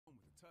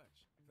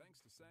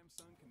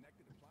Samsung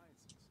connected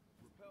appliances.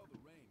 Repel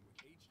the rain with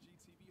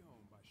HGTV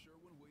Home by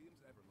Sherwin-Williams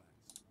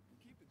Everlast. And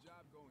keep the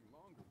job going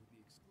longer with the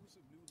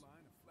exclusive new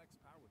line of Flex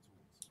Power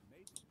Tools,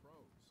 made for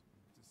pros.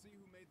 To see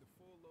who made the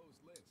full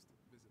Lowe's list,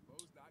 visit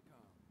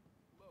Lowe's.com.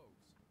 Lowe's,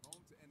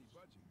 home to any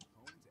budget,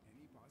 home to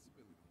any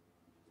possibility.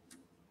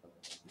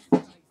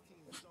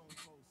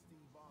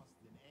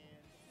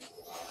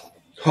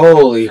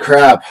 Holy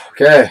crap.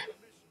 Okay.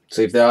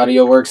 See if the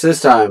audio works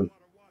this time.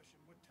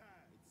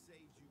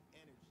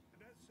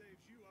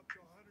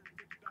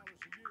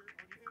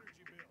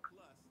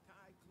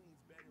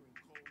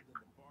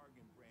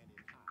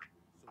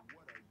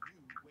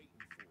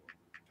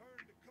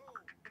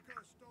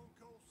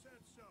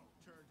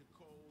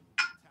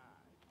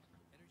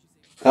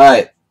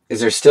 Alright.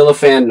 Is there still a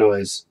fan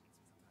noise?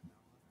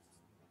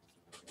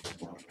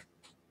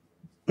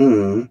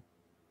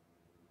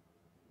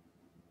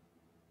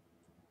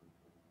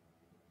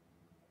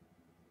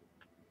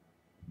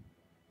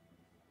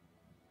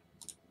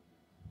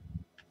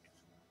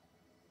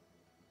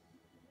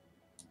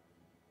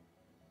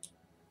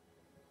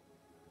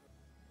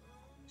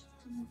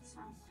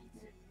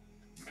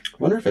 I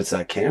wonder if it's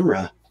that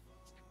camera.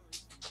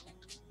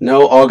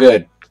 No, all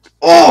good.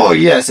 Oh,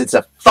 yes, it's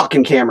a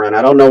fucking camera, and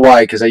I don't know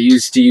why, because I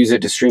used to use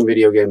it to stream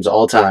video games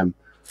all the time.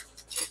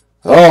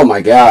 Oh, my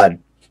God.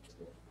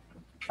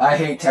 I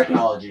hate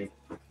technology.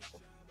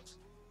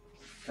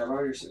 Can I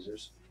borrow your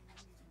scissors?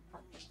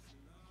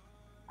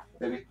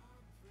 Baby,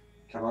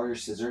 can I borrow your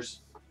scissors?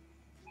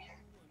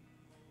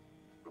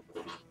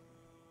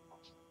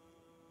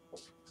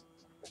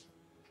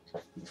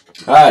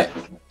 Alright.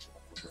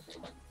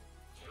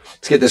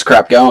 Let's get this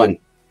crap going.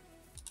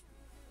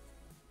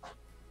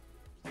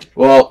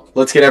 Well,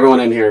 let's get everyone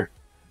in here.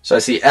 So I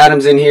see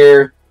Adam's in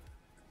here.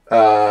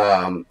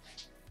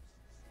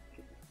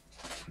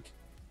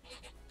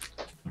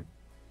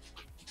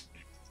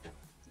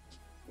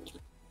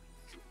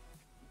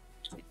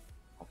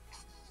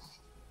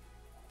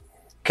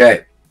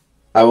 Okay.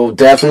 I will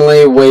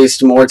definitely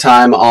waste more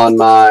time on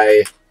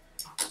my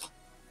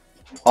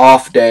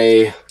off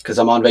day, because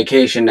I'm on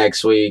vacation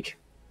next week,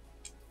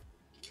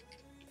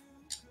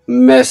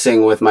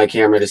 messing with my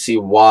camera to see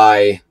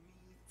why,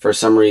 for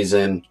some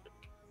reason,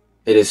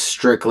 it is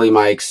strictly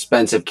my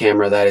expensive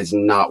camera that is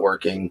not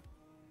working.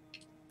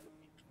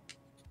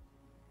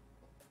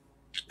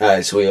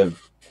 Alright, so we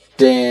have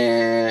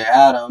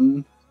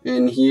Adam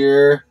in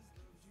here.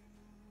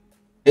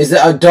 Is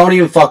that, don't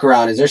even fuck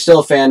around. Is there still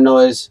a fan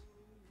noise?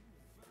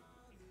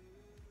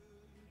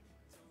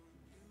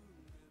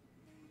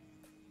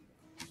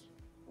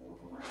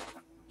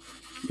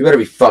 You better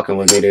be fucking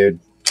with me, dude.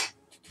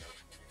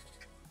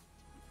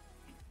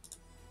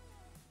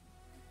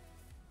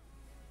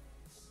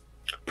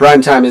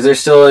 Prime time, is there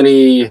still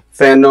any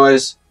fan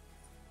noise?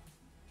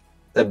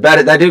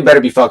 That dude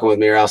better be fucking with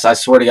me, or else I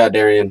swear to God,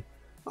 Darian,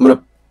 I'm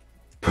gonna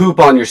poop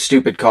on your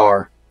stupid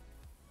car.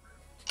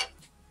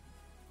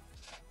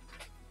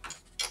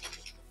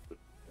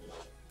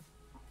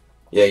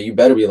 Yeah, you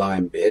better be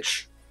lying,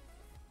 bitch.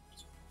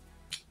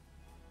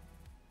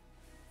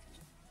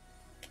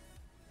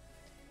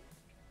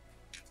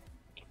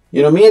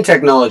 You know, me and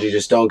technology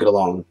just don't get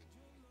along.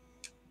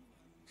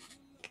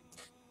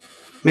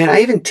 Man,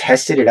 I even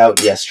tested it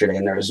out yesterday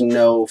and there was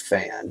no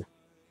fan.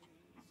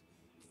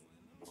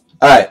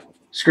 Alright,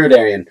 screw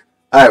Darian.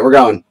 Alright, we're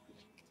going.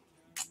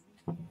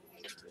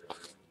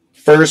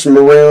 First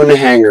maroon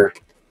hanger.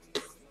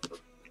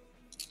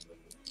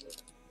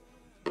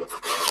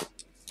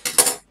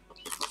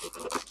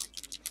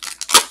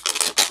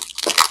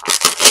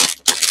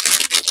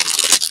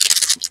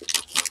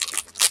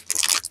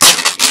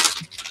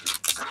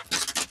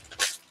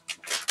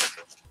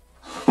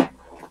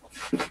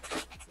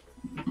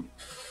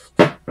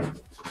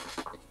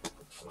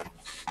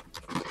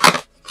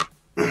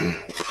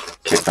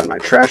 Can't find my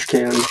trash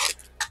can.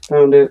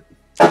 Found it.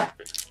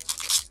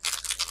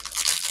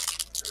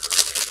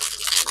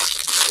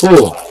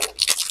 Ooh.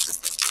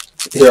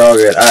 You're all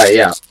good. Alright,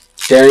 yeah.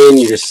 Darian,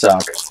 you just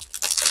suck.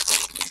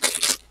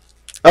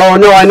 Oh,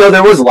 no, I know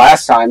there was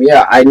last time.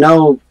 Yeah, I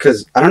know,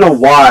 because I don't know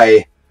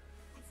why.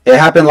 It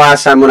happened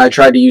last time when I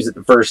tried to use it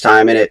the first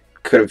time, and it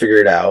couldn't figure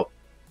it out.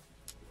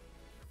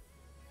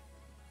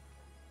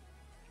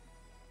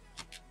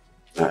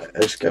 Alright, I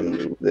just gotta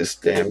move this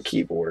damn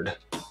keyboard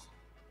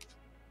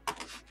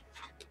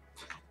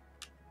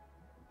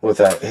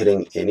without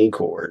hitting any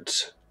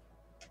chords.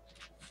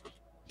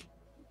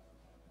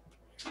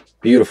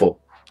 Beautiful.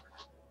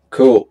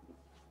 Cool.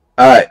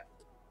 Alright.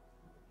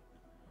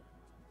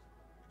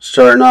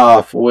 Starting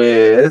off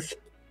with...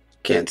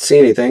 Can't see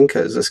anything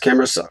because this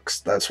camera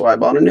sucks. That's why I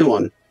bought a new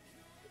one.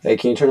 Hey,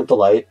 can you turn up the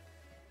light?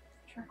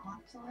 Turn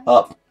off the light?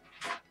 Up.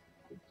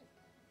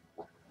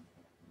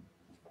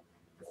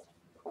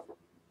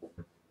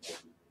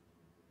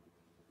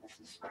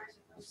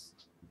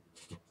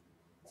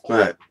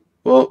 Alright.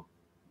 Well,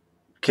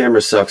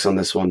 camera sucks on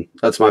this one.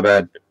 That's my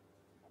bad.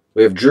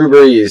 We have Drew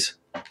Brees,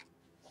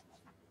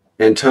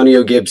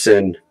 Antonio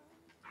Gibson,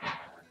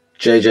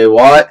 J.J.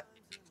 Watt.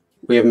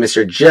 We have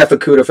Mr. Jeff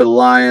Okudah for the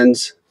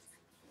Lions.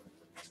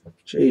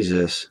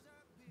 Jesus.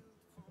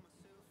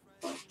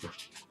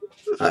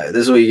 Alright, this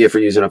is what you get for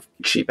using a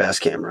cheap-ass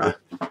camera.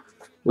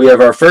 We have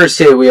our first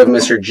hit. We have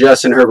Mr.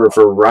 Justin Herbert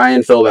for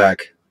Ryan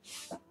Philback.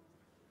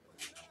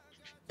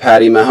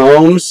 Patty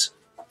Mahomes.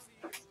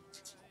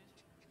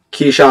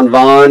 Keyshawn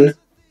Vaughn.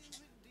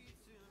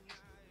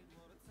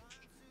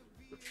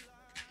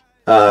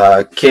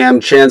 Cam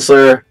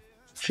Chancellor.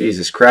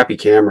 Jesus, crappy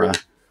camera.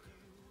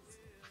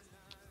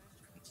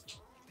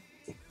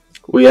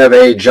 We have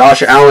a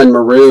Josh Allen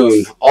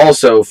maroon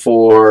also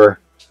for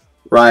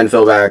Ryan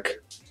Philback.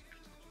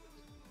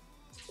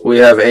 We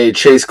have a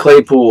Chase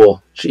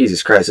Claypool.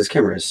 Jesus Christ, this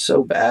camera is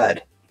so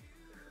bad.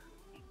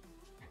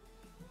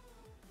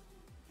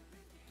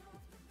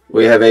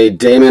 We have a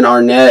Damon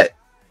Arnett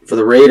for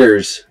the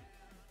Raiders.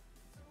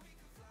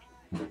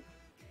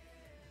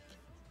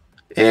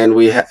 And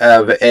we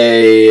have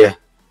a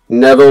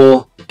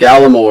Neville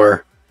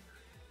Gallimore.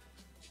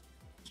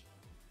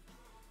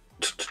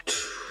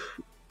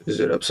 Is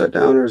it upside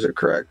down or is it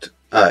correct?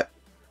 Alright.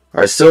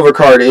 Our silver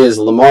card is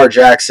Lamar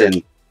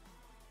Jackson.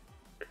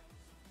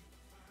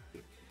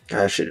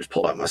 I should just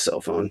pull out my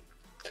cell phone.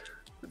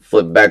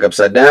 Flip back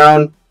upside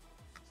down.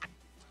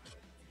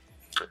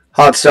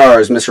 Hot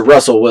Stars, Mr.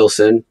 Russell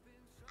Wilson.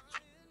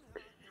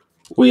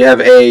 We have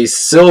a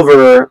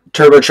silver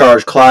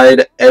turbocharged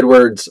Clyde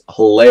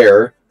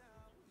Edwards-Helaire.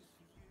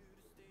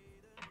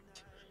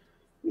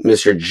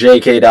 Mr.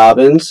 J.K.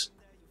 Dobbins.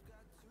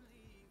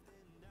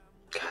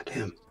 God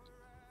damn.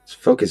 This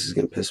focus is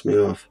going to piss me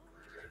off.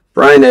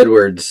 Brian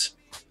Edwards.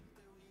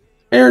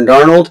 Aaron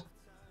Darnold.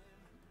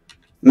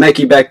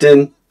 Mekhi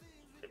Becton.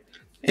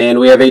 And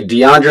we have a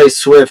DeAndre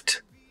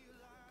Swift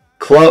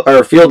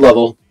field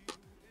level.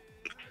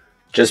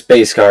 Just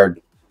base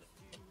card.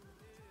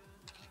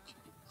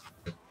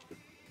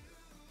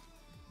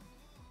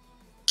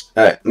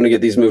 Alright, I'm going to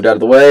get these moved out of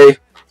the way.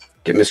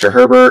 Get Mr.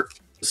 Herbert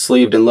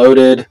sleeved and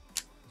loaded.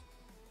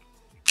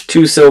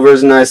 2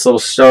 silvers, nice little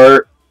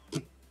start.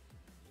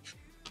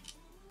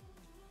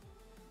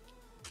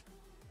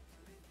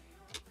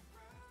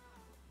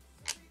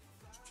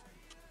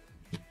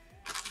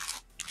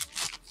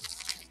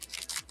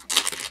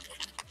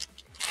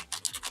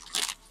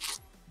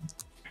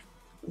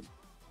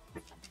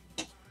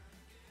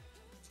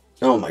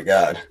 Oh my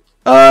god.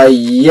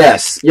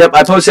 Yes. Yep,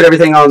 I posted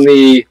everything on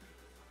the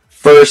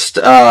first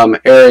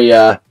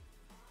area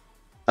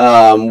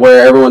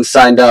where everyone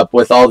signed up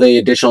with all the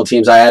additional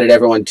teams. I added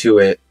everyone to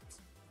it.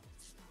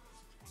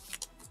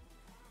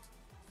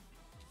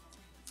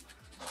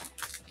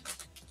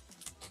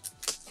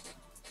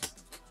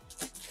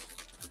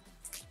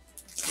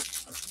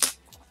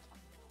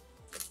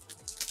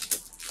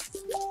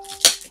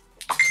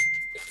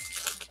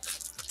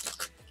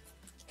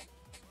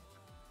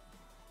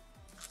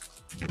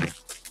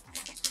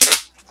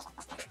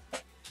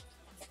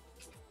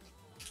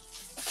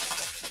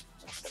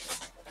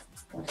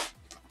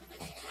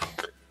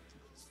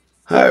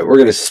 Alright, we're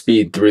going to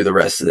speed through the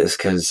rest of this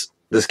because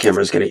this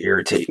camera is going to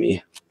irritate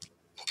me.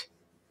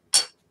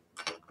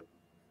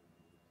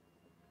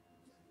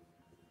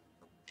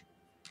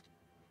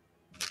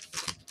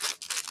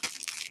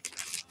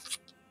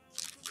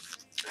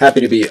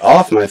 Happy to be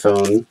off my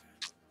phone.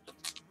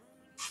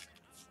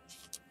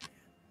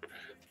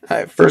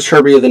 Alright, first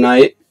Herbie of the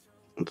night.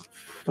 What the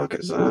fuck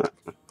is that?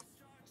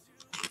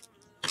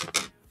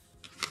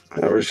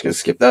 Alright, we're just going to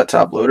skip that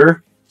top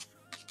loader.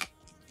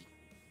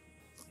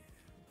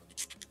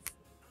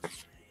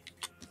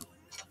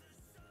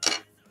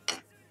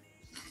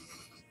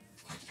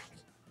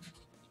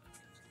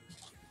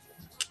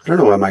 I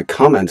don't know why my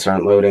comments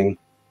aren't loading.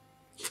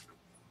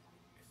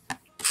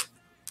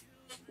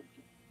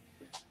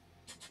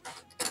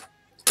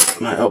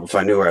 Might help if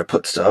I knew where I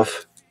put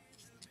stuff.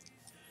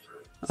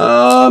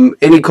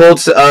 Any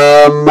Colts?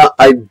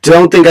 I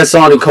don't think I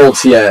saw any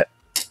Colts yet.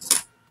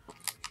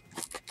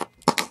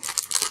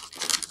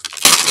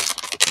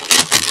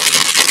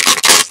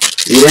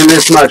 You didn't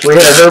miss much. We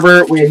hit a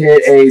Herbert. We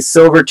hit a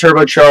silver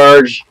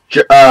turbocharged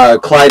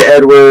Clyde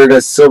Edwards,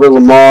 a silver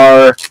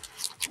Lamar,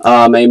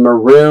 a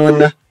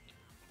maroon.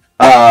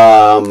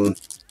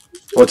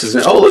 What's his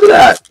name? Oh, look at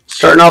that.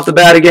 Starting off the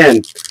bat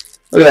again.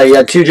 Look at that. You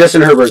got 2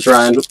 Justin Herberts,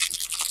 Ryan.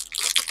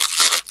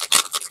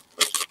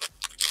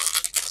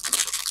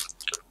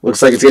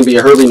 Looks like it's going to be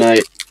a Herbie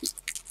night.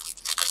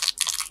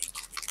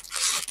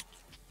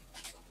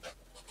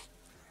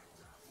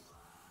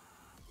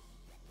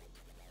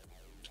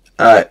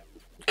 Alright.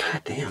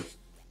 God damn.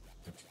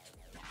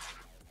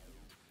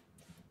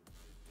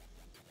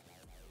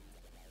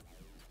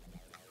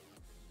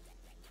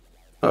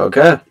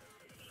 Okay.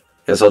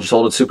 Guess I'll just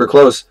hold it super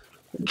close.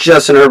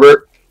 Justin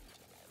Herbert.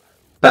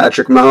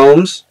 Patrick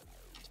Mahomes.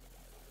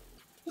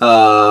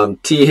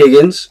 T.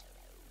 Higgins.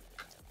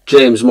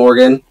 James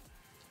Morgan.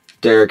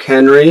 Derrick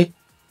Henry.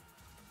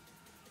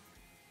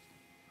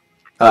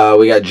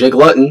 We got Jake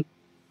Luton.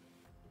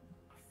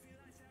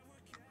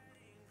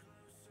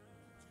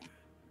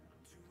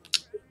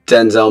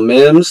 Denzel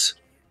Mims.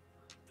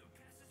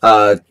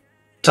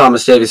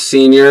 Thomas Davis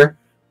Sr.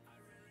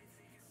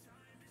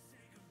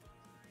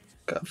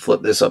 Gotta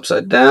flip this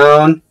upside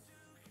down.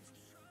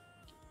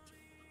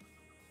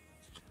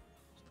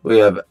 We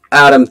have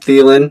Adam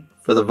Thielen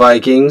for the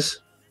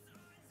Vikings.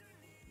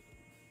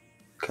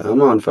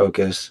 Come on,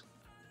 focus.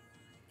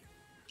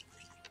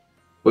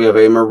 We have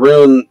a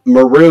maroon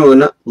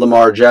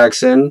Lamar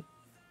Jackson.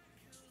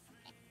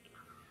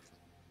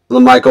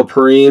 LaMichael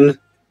Perine.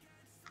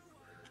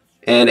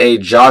 And a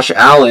Josh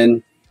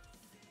Allen.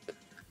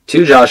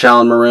 2 Josh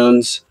Allen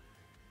maroons.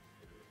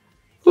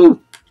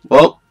 Ooh,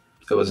 well,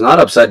 it was not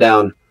upside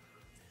down.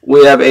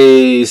 We have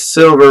a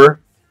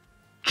silver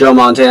Joe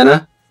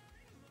Montana.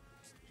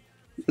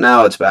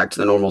 Now it's back to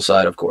the normal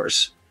side, of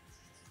course.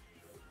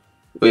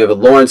 We have a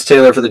Lawrence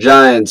Taylor for the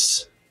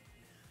Giants.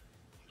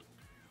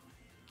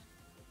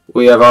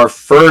 We have our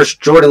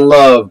first Jordan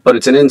Love, but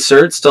it's an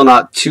insert, still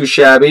not too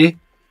shabby.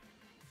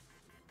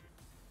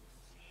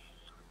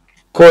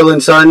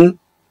 Cortland Sutton.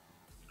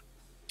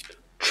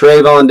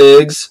 Trayvon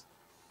Diggs.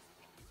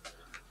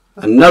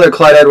 Another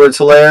Clyde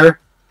Edwards-Helaire.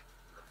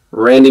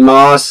 Randy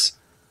Moss.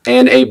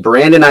 And a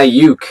Brandon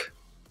Ayuk.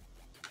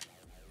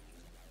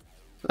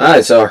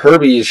 Alright, so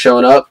Herbie is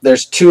showing up.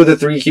 There's 2 of the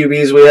 3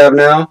 QBs we have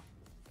now.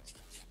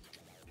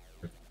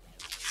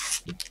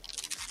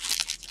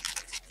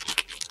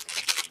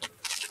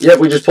 Yep,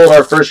 we just pulled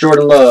our first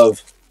Jordan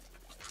Love.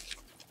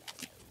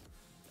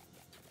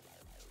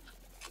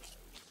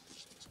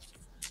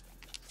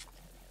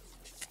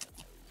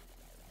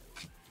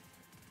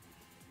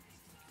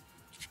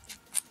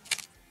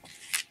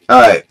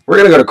 Alright, we're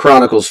going to go to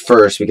Chronicles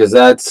first because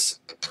that's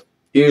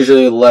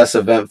usually less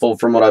eventful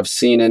from what I've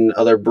seen in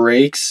other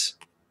breaks.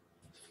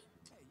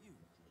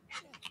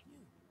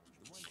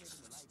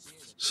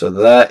 So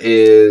that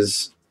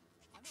is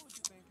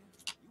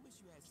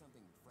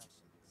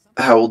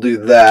how we'll do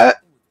that.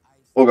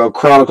 We'll go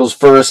Chronicles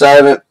first. I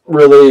haven't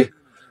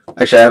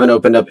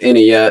opened up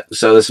any yet,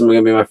 so this is going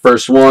to be my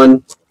first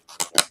one.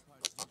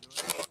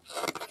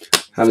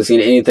 Haven't seen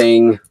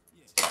anything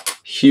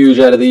huge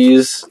out of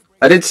these.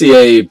 I did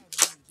see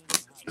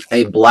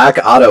a black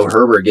auto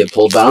Herbert get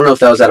pulled, but I don't know if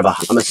that was out of a...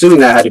 I'm assuming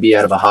that had to be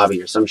out of a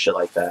hobby or some shit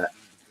like that.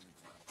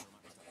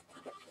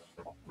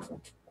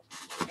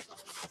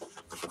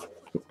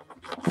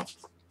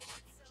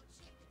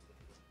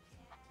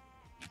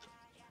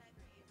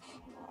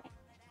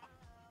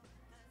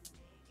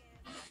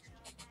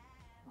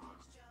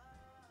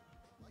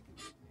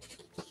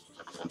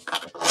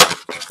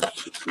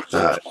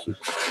 Alright.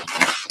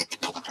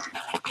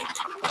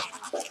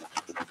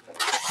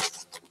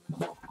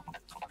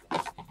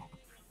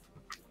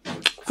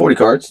 $40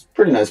 cards.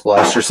 Pretty nice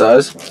blaster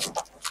size.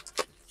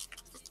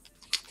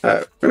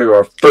 Alright, we're going to go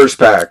our first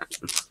pack.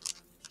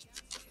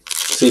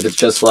 See if it's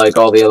just like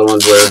all the other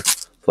ones where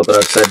flip it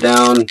upside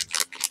down.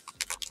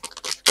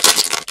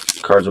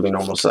 Cards will be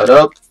normal side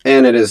up.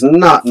 And it is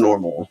not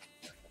normal.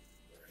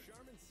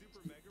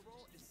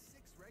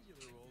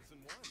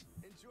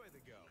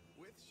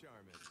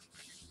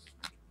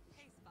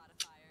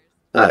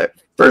 Alright,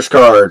 first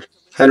card,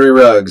 Henry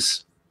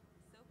Ruggs.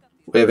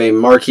 We have a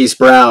Marquise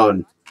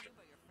Brown.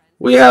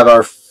 We have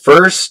our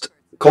first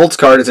Colts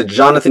card. It's a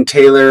Jonathan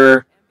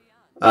Taylor,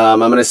 I'm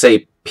going to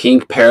say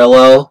pink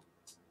parallel.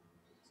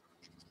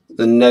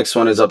 The next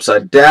one is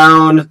upside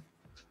down.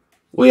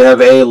 We have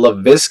a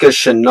LaVisca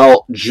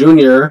Chenault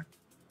Jr.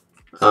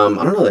 I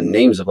don't know the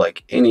names of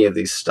like any of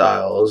these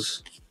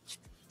styles.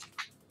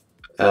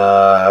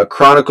 Chronicle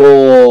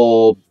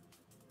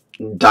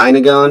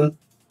Dynagon.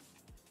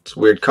 It's a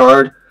weird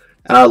card.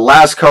 And our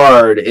last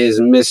card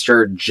is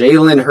Mr.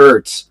 Jalen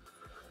Hurts.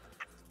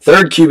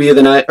 3rd QB of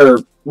the night. Or,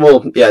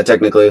 well, yeah,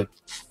 technically.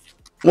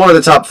 One of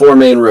the top 4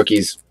 main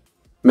rookies.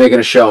 Making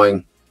a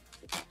showing.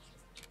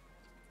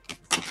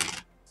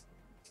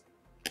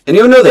 And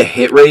you know the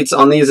hit rates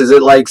on these? Is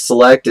it like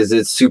select? Is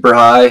it super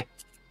high?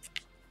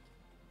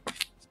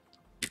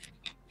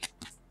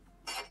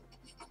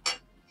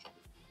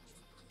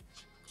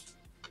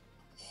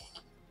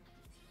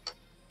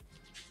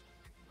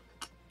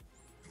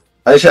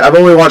 I've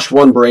only watched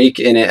one break,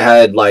 and it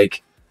had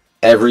like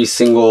every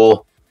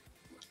single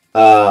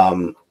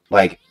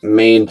like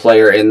main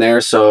player in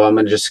there, so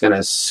I'm just gonna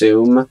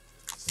assume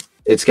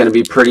it's gonna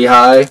be pretty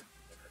high,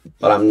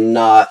 but I'm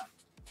not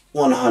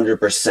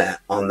 100%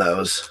 on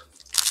those.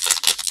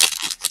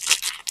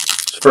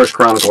 First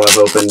Chronicle I've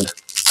opened.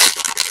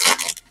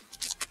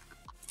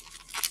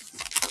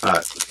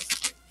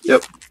 Alright.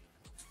 Yep.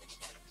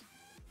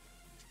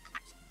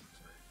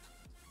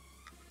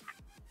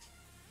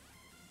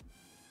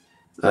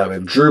 We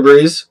have Drew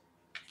Brees.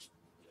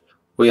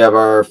 We have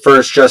our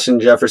first Justin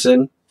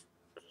Jefferson.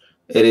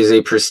 It is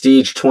a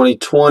Prestige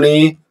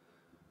 2020.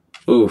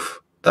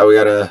 Oof. Thought we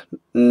got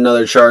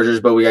another Chargers,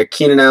 but we got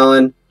Keenan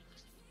Allen.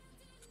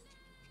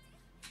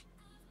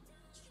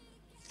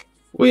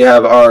 We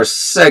have our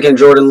second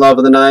Jordan Love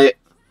of the night.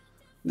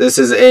 This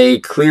is a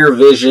Clear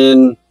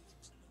Vision.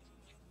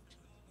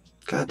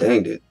 God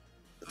dang, dude.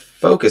 The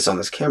focus on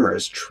this camera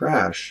is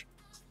trash.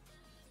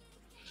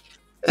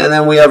 And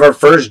then we have our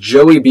first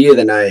Joey B of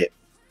the night.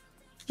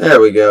 There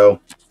we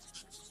go.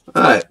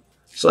 Alright.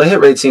 So the hit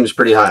rate seems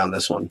pretty high on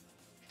this one.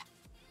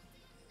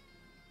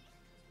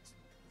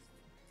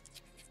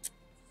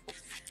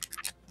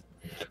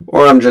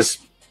 Or I'm just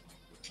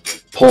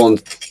pulling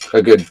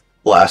a good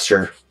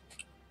blaster.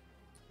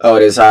 Oh,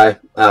 it is high.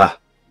 Ah.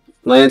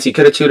 Lance, you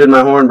could have tooted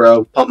my horn,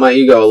 bro. Pump my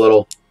ego a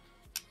little.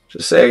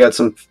 Just say I got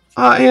some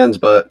hot hands,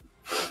 but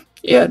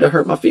you had to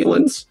hurt my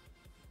feelings.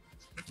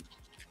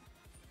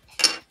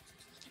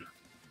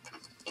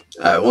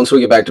 Alright, once we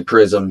get back to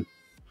Prism,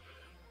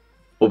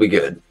 we'll be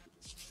good.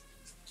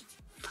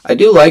 I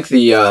do like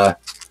the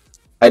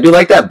I do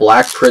like that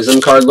black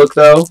Prism card look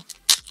though.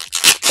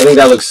 I think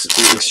that looks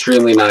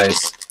extremely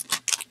nice.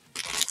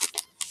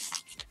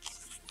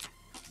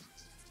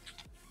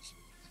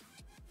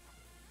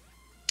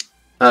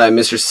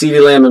 Mr.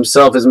 CeeDee Lamb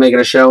himself is making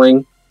a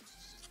showing.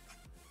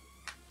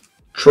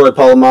 Troy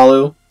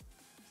Polamalu.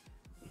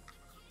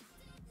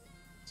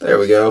 There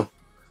we go.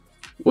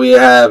 We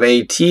have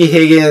a T.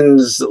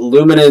 Higgins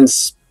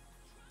Luminance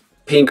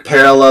pink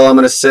parallel, I'm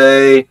going to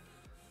say.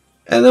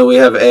 And then we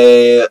have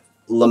a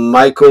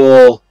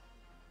LaMichael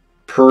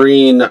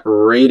Perine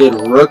rated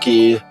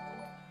rookie.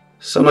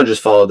 Someone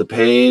just followed the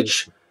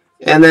page.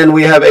 And then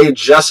we have a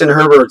Justin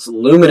Herbert's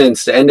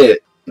Luminance to end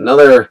it.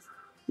 Another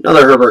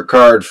Herbert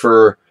card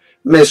for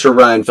Mr.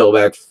 Ryan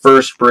Philback.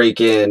 First break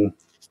in.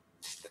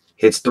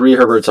 Hits 3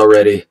 Herberts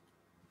already.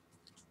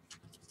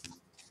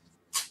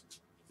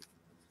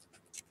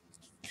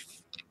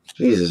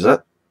 Jesus,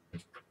 that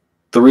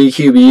 3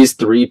 QBs,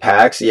 3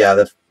 packs?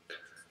 Yeah,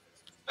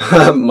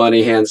 the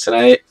money hands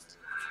tonight.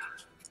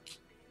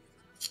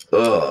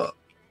 Ugh.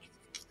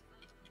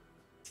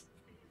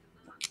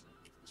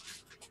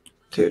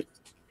 Dude.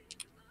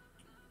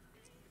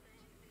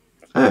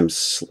 I am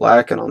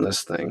slacking on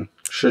this thing.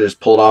 Should have just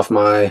pulled off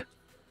my...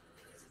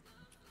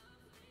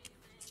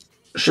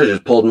 Should have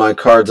just pulled my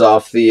cards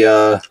off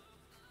the,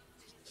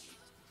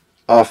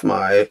 off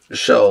my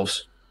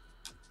shelves.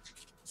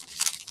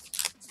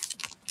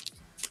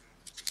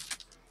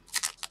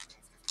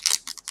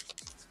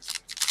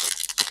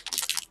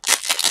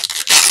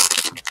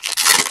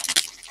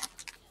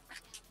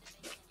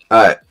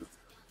 Alright,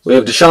 we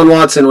have Deshaun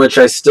Watson, which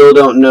I still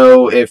don't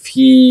know if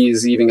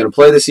he's even going to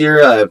play this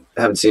year. I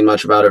haven't seen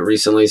much about it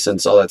recently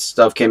since all that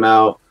stuff came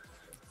out.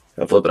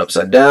 I'll flip it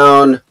upside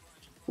down.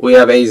 We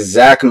have a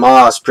Zach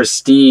Moss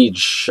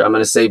Prestige. I'm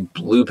going to say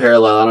blue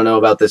parallel. I don't know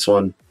about this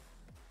one.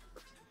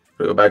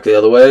 We'll go back the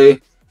other way.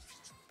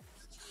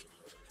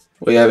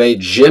 We have a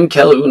Jim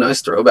Kelly. Ooh,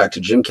 nice throwback to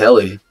Jim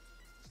Kelly.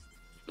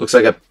 Looks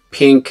like a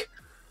pink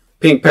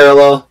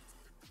parallel.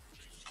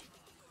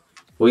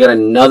 We got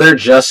another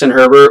Justin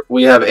Herbert.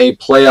 We have a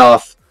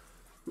playoff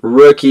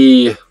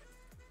rookie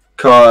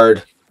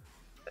card.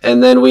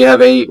 And then we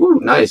have a, ooh,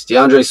 nice,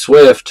 DeAndre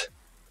Swift.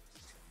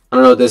 I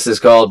don't know what this is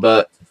called,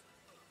 but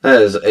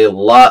that is a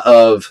lot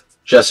of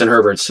Justin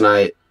Herberts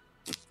tonight.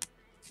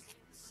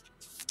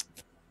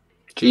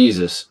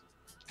 Jesus.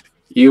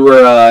 You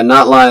were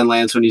not lying,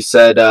 Lance, when you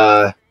said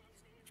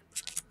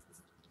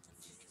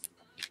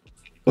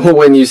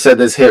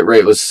this hit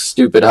rate was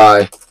stupid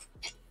high.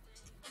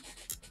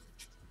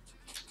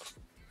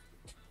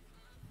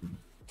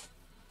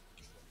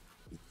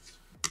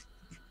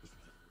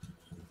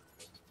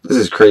 This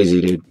is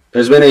crazy, dude.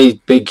 There's been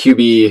a big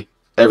QB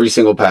every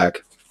single pack.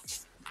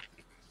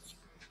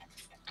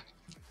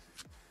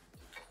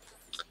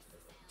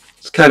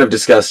 It's kind of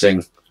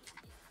disgusting.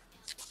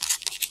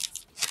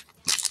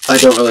 I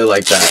don't really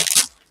like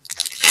that.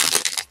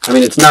 I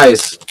mean, it's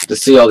nice to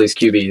see all these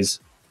QBs.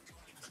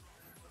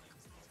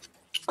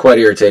 Quite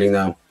irritating,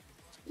 though.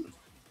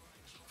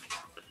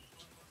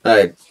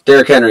 Alright,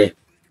 Derrick Henry.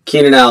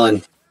 Keenan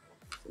Allen.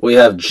 We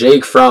have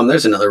Jake Fromm.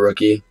 There's another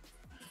rookie.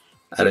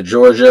 Out of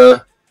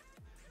Georgia.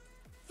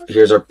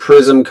 Here's our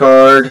Prism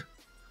card.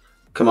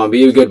 Come on,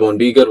 be a good one.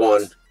 Be a good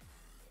one.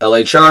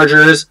 LA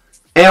Chargers.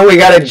 And we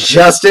got a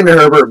Justin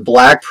Herbert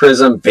Black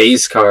Prism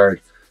base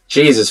card.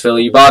 Jesus,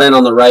 Philly, you bought in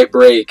on the right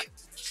break.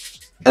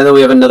 And then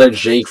we have another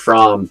Jake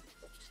Fromm.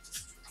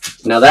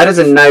 Now, that is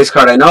a nice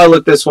card. I know I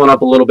looked this one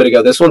up a little bit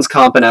ago. This one's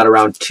comping at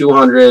around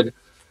 200.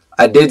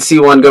 I did see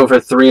one go for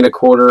 3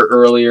 1/4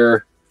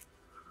 earlier.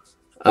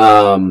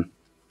 Damn,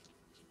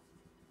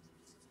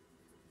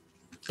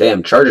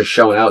 Chargers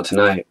showing out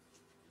tonight.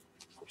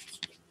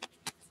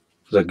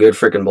 It was a good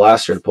freaking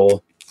blaster to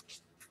pull.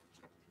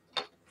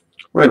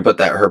 We're going to put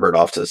that Herbert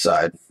off to the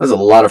side. That's a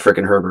lot of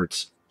freaking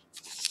Herberts.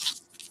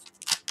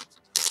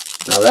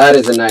 Now that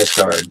is a nice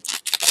card.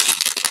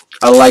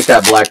 I like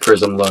that Black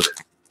Prism look.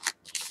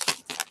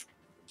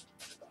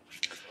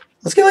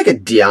 Let's get like a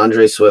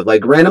DeAndre Swift.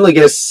 Like randomly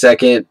get a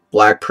second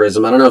Black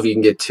Prism. I don't know if you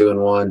can get 2 in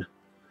 1.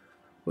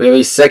 We have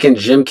a second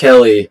Jim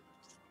Kelly.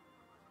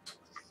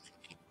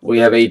 We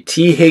have a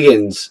T.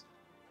 Higgins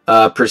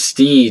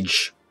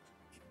Prestige.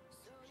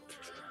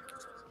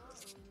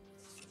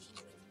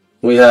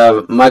 We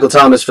have Michael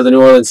Thomas for the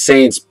New Orleans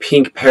Saints,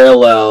 pink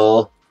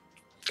parallel.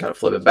 Gotta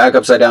flip it back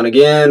upside down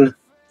again.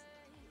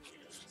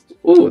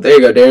 Ooh, there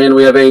you go, Darian.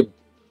 We have a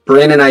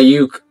Brandon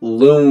Ayuk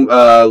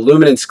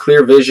Luminance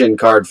Clear Vision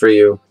card for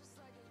you.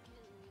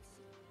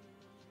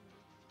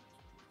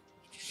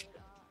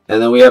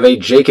 And then we have a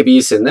Jacob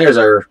Eason. There's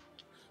our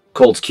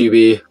Colts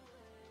QB.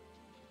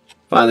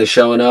 Finally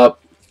showing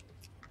up.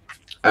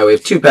 Alright, we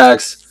have 2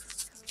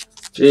 packs.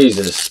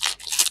 Jesus.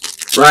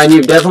 Ryan,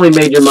 you've definitely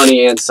made your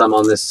money and some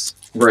on this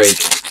break.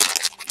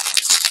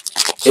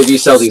 If you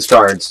sell these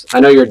cards. I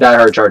know you're a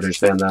diehard Chargers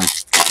fan, though.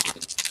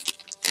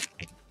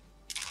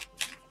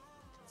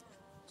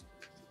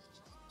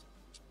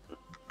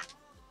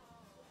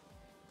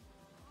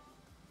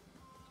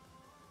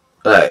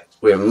 Alright,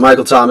 we have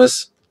Michael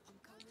Thomas.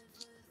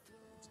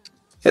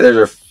 Hey, there's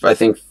our, I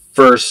think,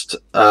 first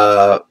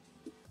Bucks,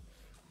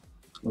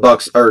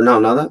 or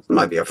no, that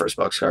might be our first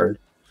Bucks card.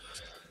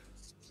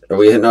 Are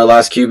we hitting our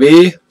last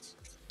QB?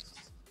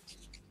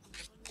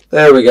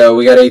 There we go.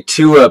 We got a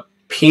Tua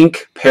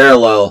pink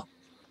parallel.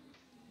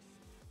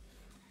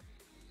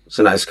 It's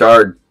a nice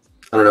card.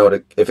 I don't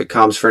know if it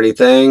comps for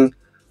anything.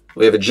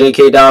 We have a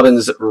J.K.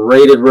 Dobbins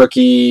rated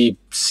rookie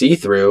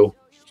see-through.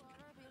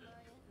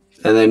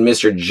 And then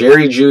Mr.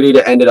 Jerry Jeudy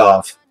to end it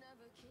off.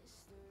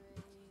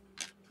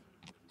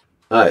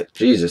 Alright,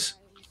 Jesus.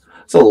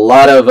 That's a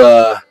lot of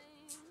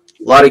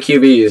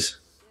QBs.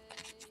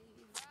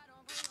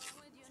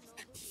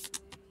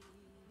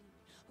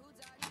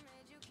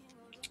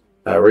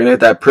 We're going to hit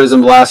that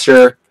Prism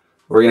Blaster.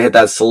 We're going to hit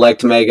that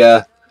Select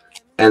Mega.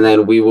 And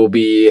then we will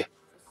be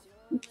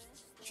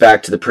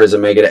back to the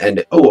Prism Mega to end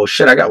it. Oh,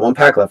 shit, I got 1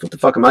 pack left. What the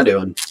fuck am I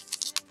doing?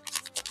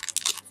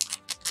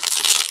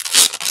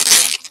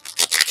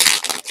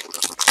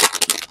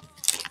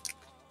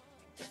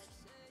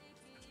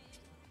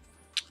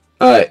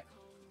 Alright.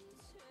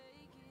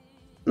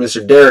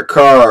 Mr. Derek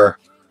Carr.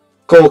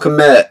 Cole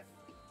Kmet.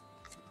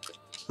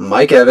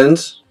 Mike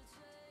Evans.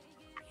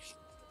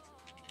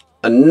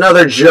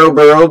 Another Joe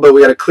Burrow, but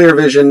we got a clear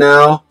vision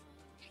now.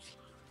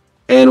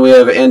 And we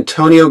have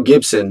Antonio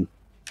Gibson.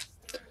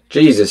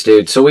 Jesus,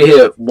 dude. So we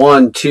hit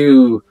 1,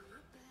 2,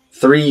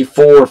 3,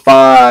 4,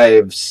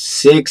 5,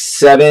 6,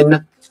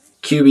 7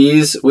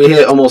 QBs. We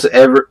hit almost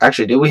every...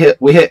 Actually, did we hit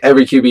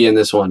every QB in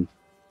this one.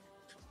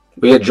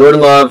 We hit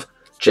Jordan Love,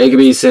 Jacob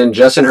Eason,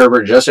 Justin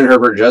Herbert,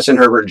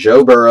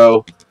 Joe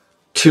Burrow,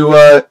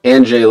 Tua,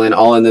 and Jalen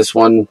all in this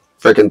one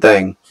freaking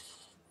thing.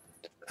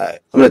 Alright,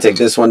 I'm going to take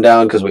this one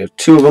down because we have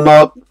 2 of them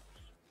up.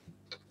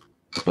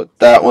 Put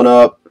that one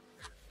up.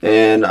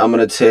 And I'm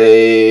going to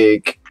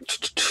take...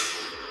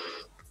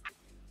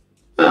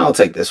 I'll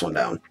take this one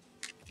down.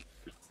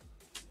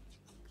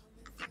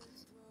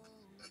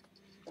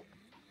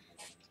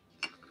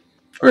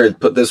 We're going to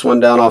put this one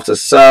down off to the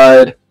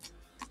side.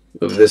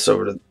 Move this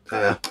over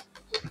to...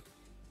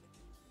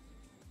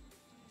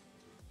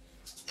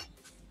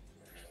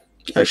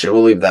 Actually,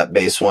 we'll leave that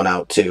base one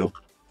out too.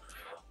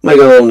 Make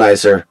it a little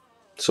nicer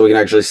so we can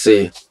actually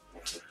see.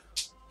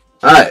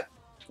 Alright.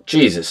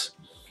 Jesus.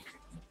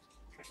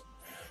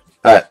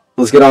 Alright,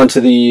 let's get on to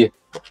the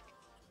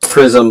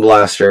Prism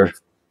Blaster.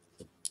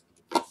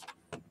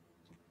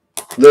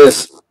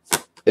 This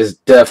is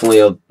definitely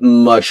a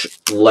much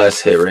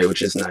less hit rate,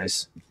 which is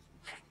nice.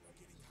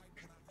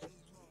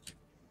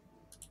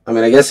 I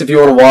mean, I guess if you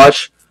want to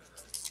watch,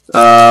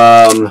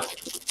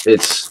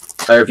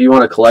 if you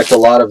want to collect a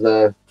lot of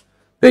the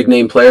big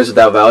name players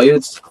without value,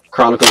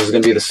 Chronicles is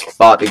going to be the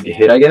spot to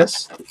hit, I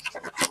guess.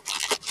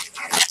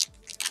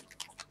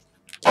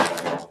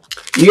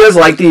 You guys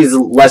like these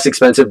less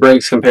expensive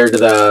breaks compared to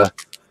the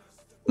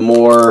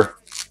more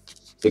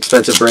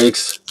expensive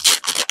breaks?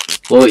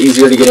 A little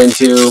easier to get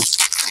into.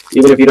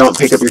 Even if you don't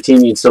pick up your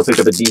team, you can still pick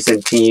up a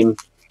decent team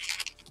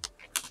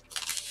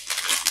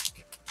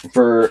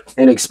for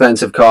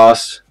inexpensive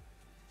cost.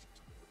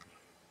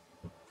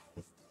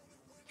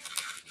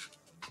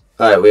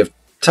 Alright, we have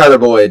Tyler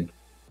Boyd,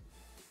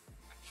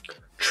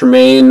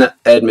 Tremaine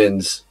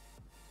Edmonds,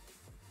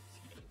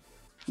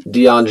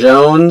 Deion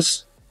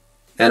Jones,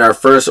 and our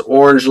first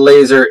orange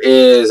laser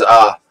is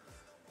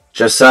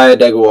Josiah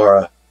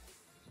Deguara.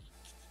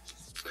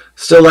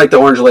 Still like the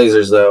orange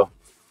lasers though.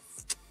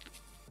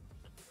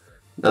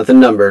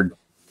 Nothing numbered.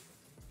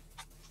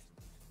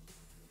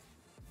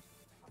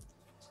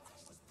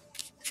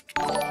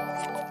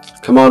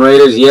 Come on,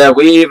 Raiders. Yeah,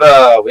 we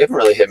haven't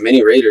really hit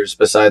many Raiders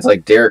besides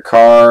like Derek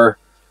Carr.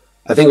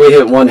 I think we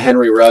hit 1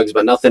 Henry Ruggs,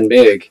 but nothing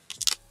big.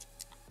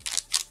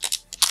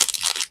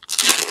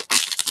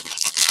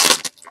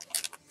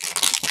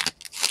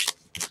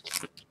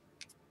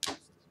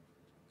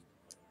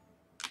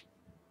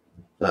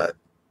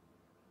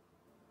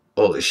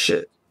 Holy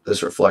shit.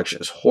 This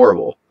reflection is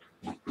horrible.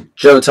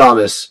 Joe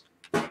Thomas.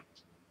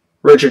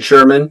 Richard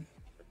Sherman.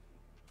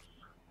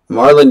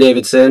 Marlon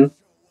Davidson.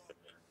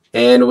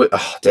 And,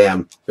 oh,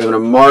 damn. We have an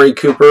Amari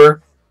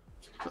Cooper.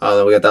 Oh,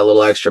 then we got that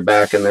little extra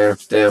back in there.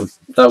 Damn.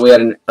 Thought we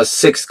had a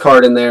 6th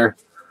card in there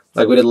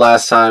like we did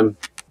last time.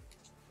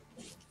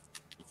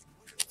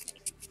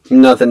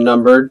 Nothing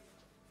numbered.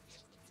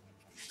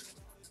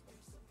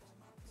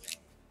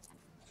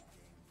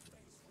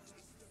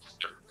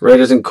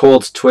 Raiders and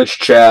Colts Twitch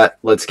chat.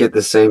 Let's get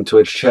the same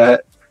Twitch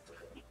chat.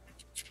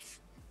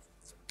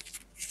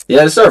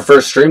 Yeah, this is our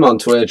first stream on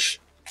Twitch.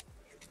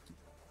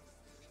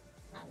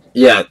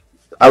 Yeah,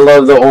 I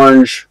love the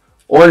orange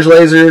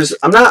lasers.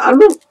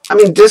 I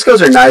mean,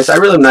 discos are nice. I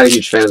really am not a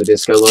huge fan of the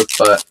disco look,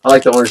 but I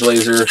like the orange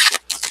laser.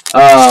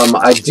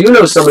 I do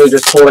know somebody who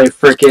just pulled a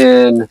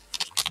freaking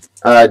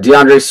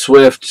DeAndre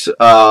Swift.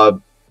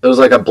 It was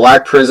like a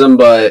black prism,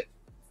 but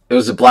it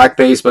was a black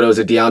base, but it was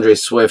a DeAndre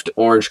Swift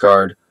orange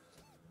card.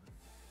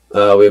 We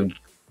have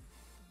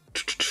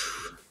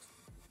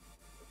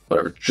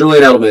whatever.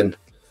 Julian Edelman,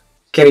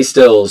 Kenny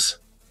Stills,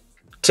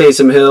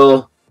 Taysom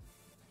Hill.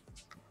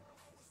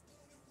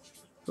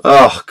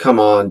 Oh, come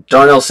on.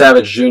 Darnell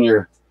Savage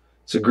Jr.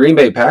 It's a Green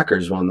Bay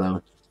Packers one,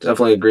 though.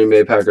 Definitely a Green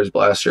Bay Packers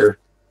blaster.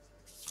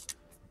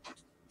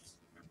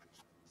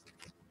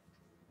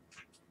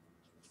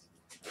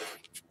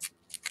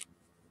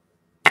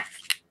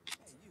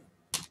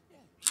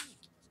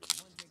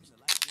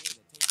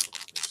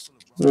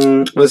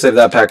 Let's save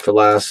that pack for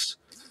last.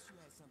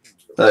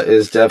 That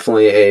is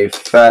definitely a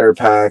fatter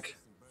pack.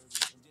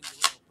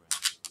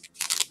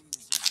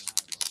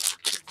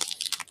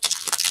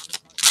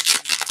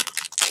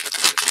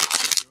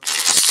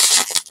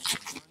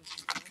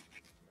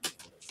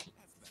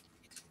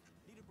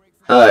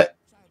 Alright.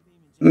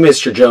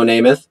 Mr. Joe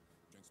Namath.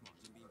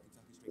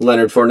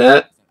 Leonard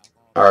Fournette.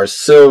 Our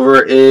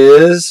silver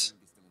is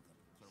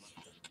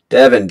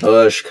Devin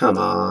Bush. Come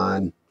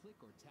on.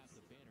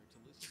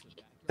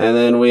 And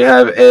then we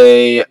have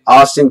a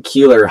Austin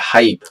Keeler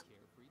hype.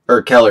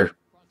 Or Keller.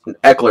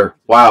 Eckler.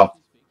 Wow.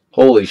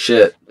 Holy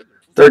shit.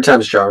 Third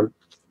time's charm.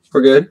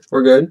 We're good.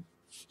 We're good.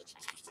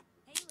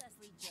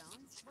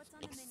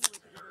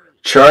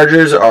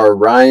 Chargers are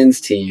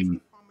Ryan's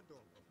team.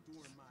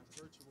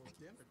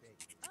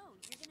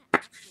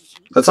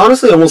 That's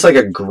honestly almost like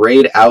a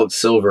grayed out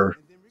silver.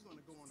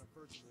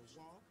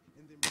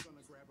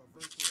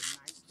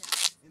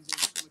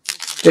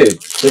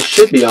 Dude, this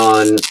should be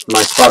on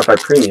my Spotify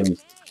Premium.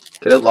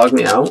 Did it log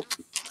me out?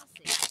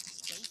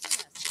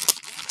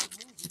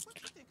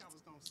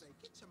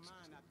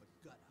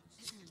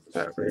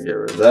 Alright, we're going to get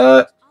rid of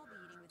that.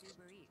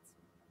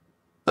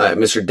 Alright,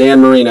 Mr.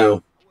 Dan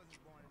Marino.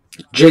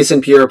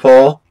 Jason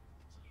Pierre-Paul.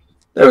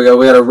 There we go.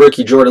 We got a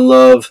rookie Jordan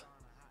Love.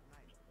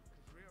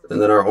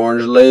 And then our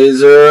orange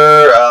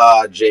laser.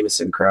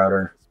 Jamison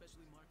Crowder.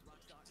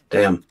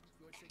 Damn.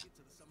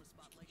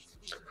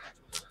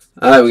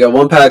 Alright, we got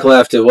one pack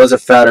left. It was a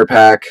fatter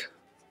pack.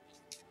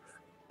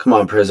 Come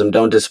on, Prism.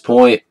 Don't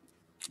disappoint.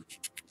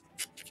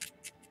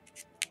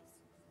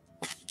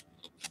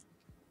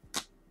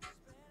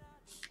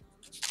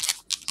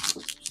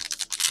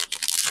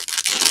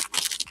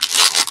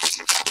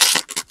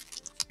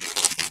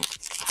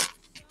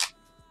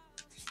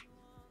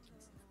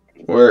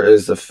 Where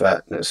is the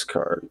fatness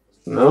card?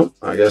 Nope,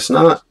 I guess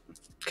not.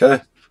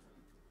 Okay.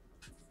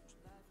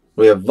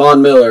 We have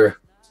Von Miller.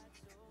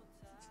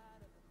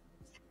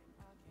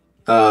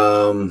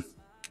 Jalil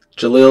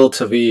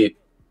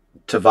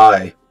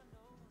Tavai.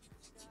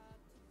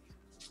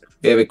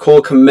 We have a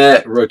Cole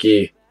Kmet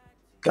rookie.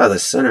 God, the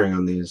centering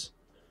on these.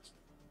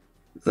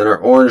 Then our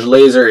orange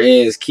laser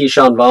is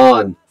Keyshawn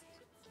Vaughn.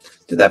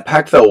 Dude, that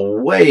pack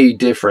felt way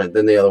different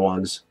than the other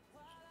ones.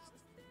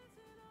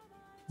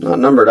 Not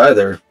numbered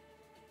either.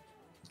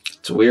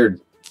 It's weird.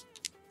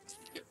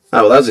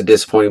 Oh, well, that was a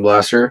disappointing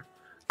blaster.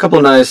 A couple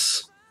of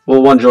nice.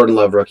 Well, one Jordan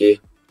Love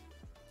rookie.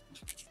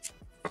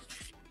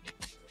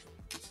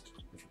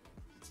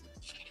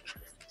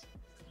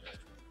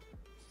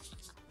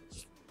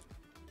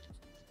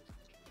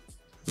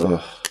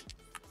 Ugh.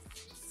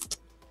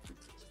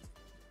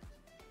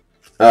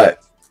 Alright.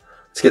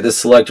 Let's get this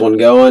select one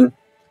going.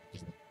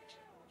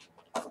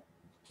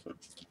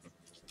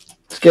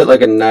 Let's get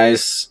like a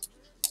nice.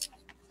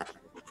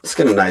 Let's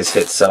get a nice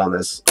hit set on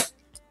this.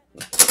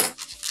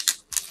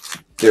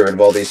 Get rid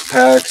of all these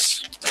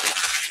packs.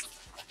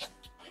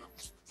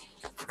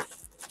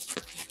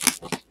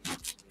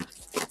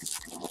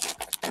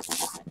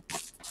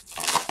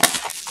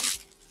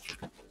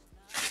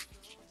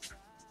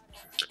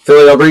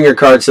 Philly, I'll bring your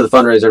cards to the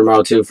fundraiser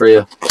tomorrow too for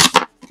you.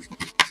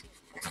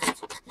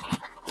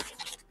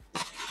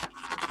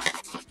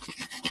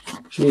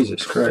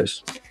 Jesus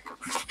Christ.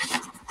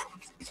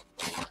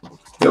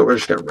 No, we're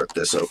just going to rip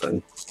this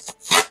open.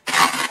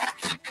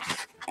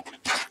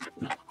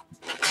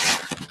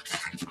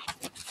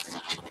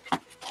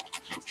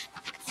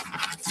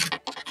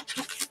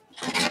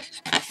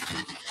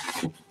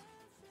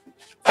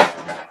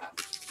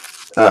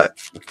 Alright.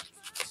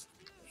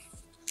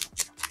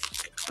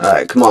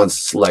 Alright, come on,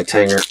 select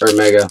hanger, or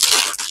mega.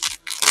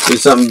 Do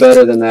something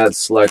better than that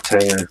select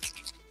hanger.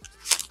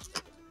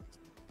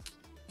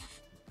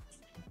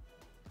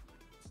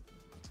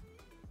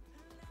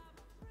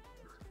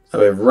 So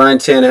we have Ryan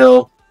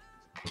Tannehill.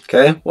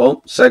 Okay,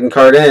 well, second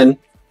card in.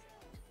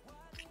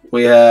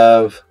 We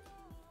have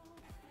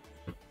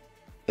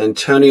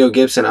Antonio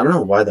Gibson. I don't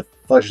know why the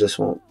fudge this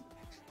won't.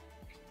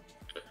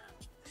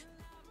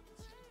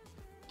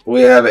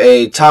 We have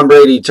a Tom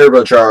Brady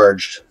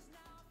turbocharged.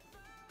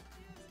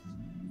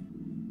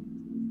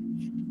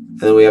 And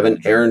then we have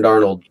an Aaron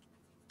Donald.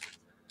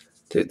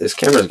 Dude, this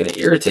camera is going to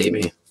irritate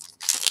me.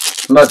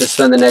 I'm about to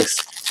spend the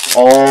next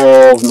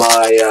all of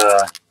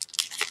my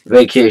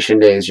vacation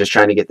days just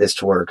trying to get this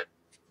to work.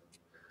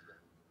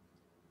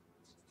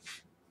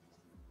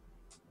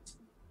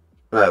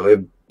 Alright, we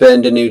have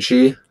Ben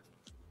DiNucci.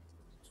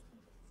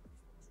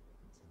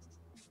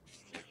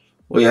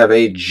 We have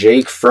a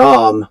Jake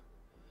Fromm.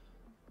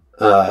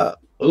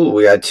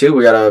 We got two.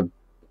 We got a,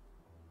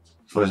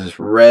 what is this,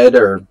 red,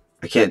 or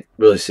I can't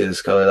really see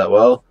this color that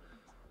well.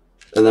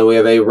 And then we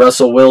have a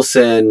Russell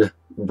Wilson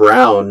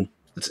brown.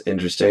 That's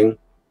interesting.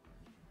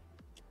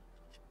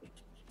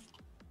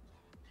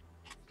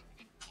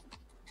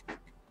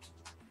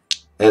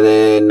 And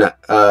then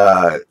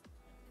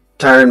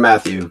Tyrann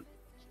Mathieu.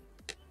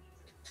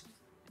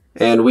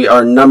 And we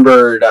are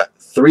numbered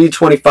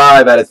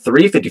 325 out of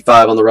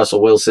 355 on the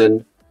Russell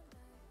Wilson.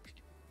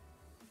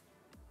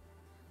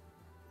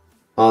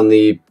 On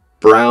the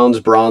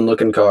Browns brawn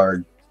looking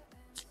card.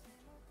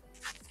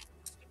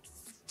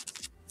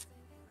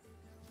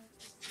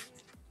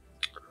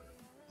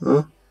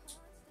 Huh?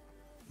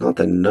 Not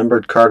the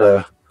numbered card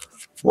I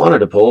wanted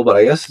to pull, but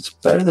I guess it's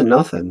better than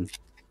nothing.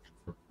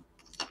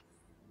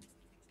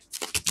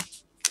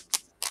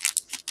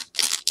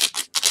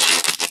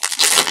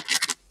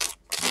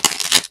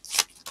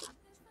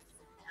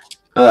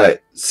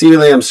 Alright, CeeDee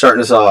Lamb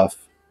starting us off.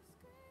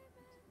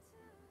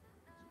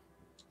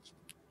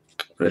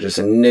 I'm going to just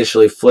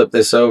initially flip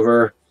this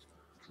over.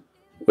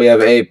 We have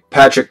a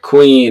Patrick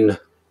Queen.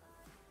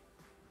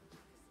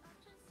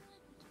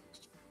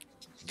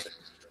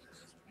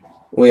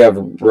 We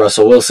have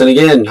Russell Wilson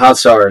again, Hot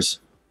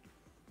Stars.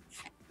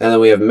 And then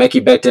we have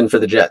Mekhi Becton for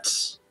the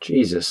Jets.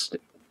 Jesus.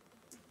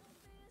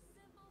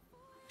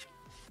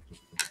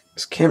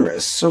 This camera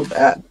is so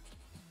bad.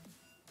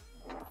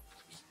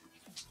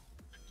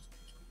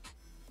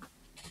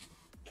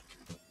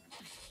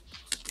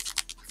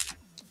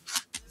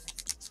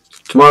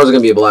 Tomorrow's going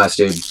to be a blast,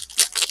 dude.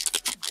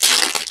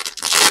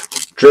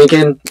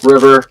 Drinking,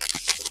 river,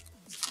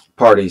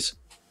 parties.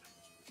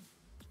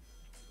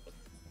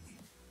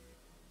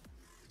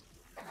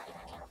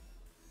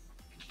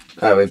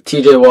 Alright, we have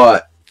TJ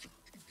Watt.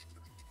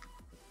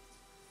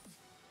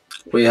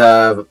 We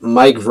have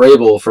Mike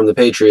Vrabel from the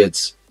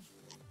Patriots.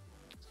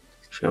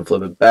 Just going to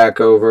flip it back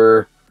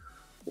over.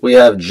 We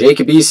have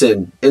Jacob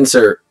Eason,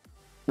 insert,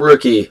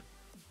 rookie.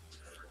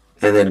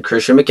 And then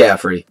Christian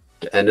McCaffrey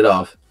to end it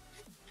off.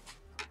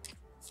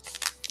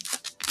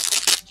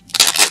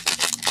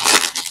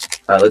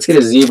 Alright, let's get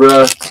a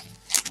zebra.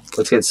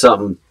 Let's get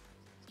something.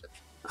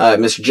 Alright,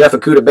 Mr. Jeff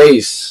Okudah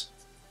base.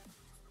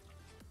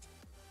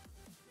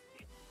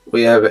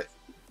 We have...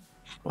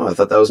 Oh, I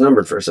thought that was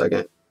numbered for a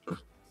second. Would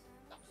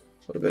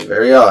have been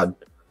very odd.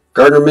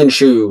 Gardner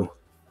Minshew.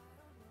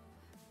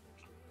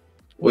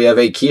 We have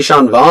a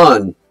Keyshawn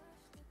Vaughn.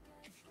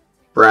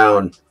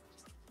 Brown.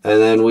 And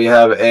then we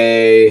have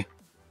a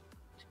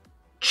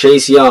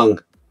Chase Young.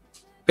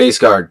 Base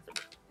card.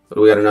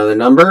 We got another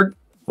numbered.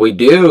 We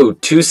do.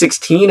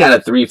 216 out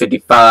of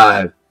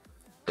 355.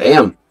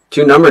 Damn.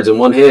 2 numbers in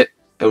one hit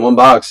in one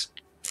box.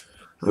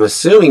 I'm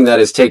assuming that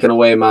has taken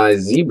away my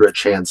zebra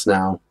chance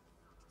now.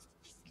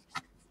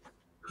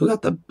 Who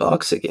got the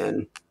Bucks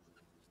again?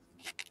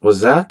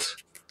 Was that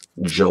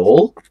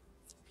Joel? I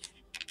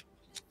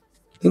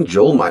think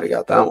Joel might have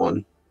got that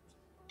one.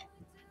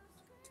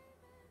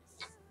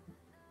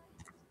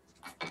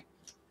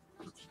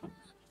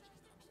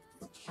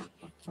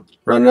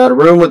 Running out of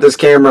room with this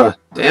camera.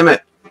 Damn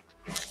it.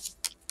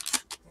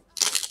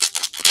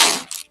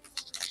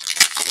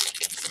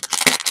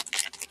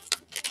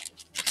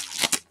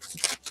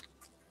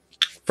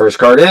 First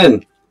card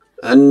in.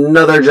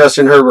 Another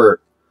Justin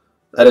Herbert.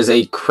 That is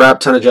a crap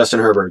ton of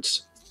Justin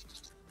Herberts.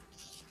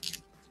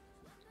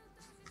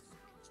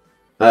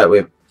 Alright, we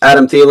have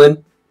Adam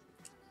Thielen.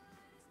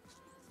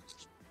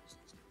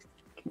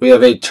 We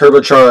have a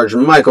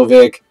turbocharged Michael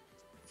Vick.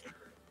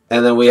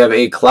 And then we have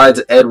a Clyde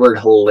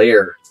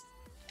Edwards-Helaire.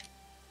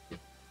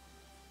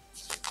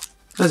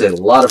 That's a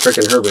lot of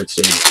freaking Herberts,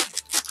 dude.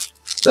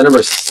 Is that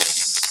number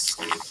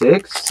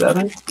 6,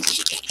 7?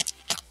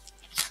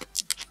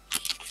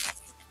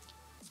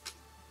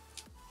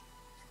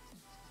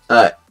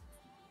 Alright.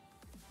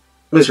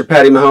 Mr.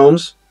 Patty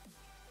Mahomes.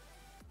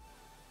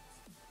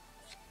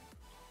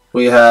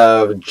 We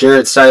have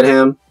Jarrett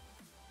Stidham.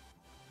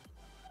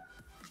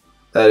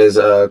 That is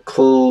a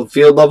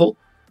field level.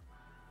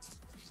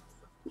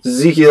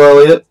 Ezekiel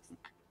Elliott.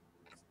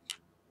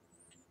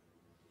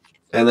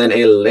 And then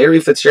a Larry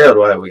Fitzgerald.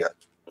 Wow, we got,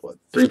 what,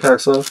 3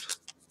 packs left?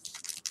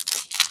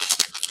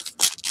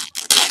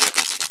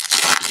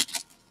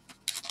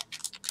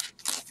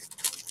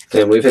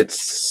 Damn, we've hit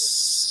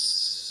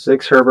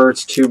 6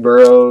 Herberts, 2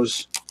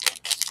 Burrows.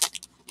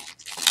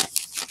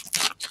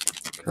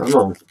 Come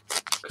on.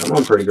 Come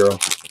on, pretty girl.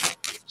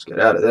 Let's get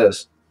out of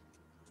this.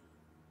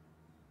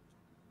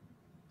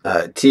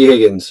 T.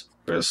 Higgins.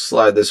 We're going to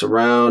slide this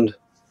around.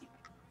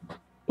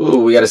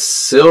 Ooh, we got a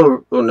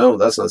silver. Oh, no,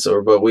 that's not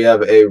silver, but we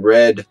have a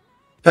red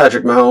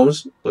Patrick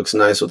Mahomes. Looks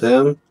nice with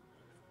him.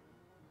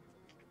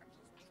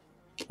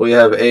 We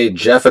have a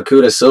Jeff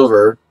Okudah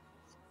silver.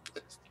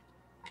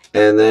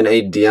 And then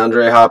a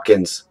DeAndre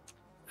Hopkins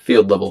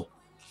field level.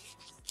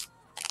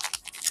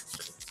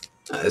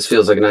 This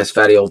feels like a nice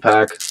fatty old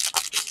pack.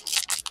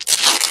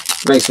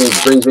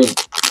 Brings me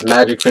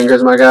magic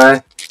fingers, my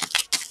guy.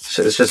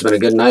 Shit, it's just been a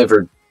good night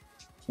for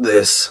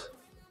this.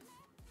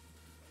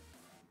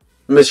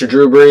 Mr.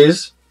 Drew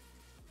Brees.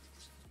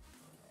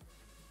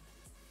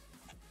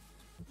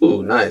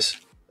 Ooh, nice.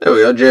 There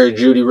we go. Jerry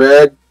Jeudy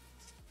red.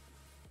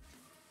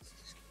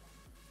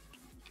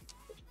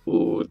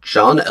 Ooh,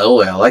 John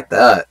Elway. I like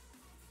that.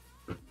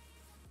 And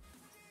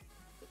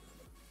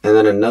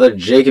then another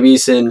Jacob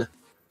Eason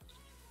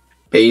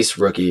base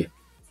rookie.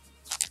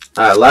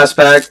 Alright, last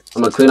pack.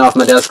 I'm going to clean off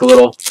my desk a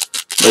little.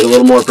 Make it a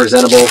little more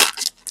presentable.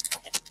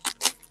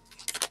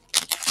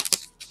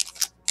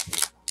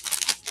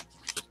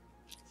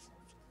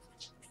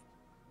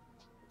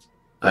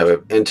 Alright, we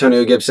have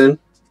Antonio Gibson.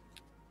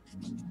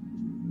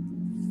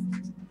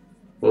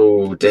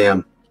 Oh,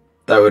 damn.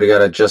 That would have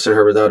got a Justin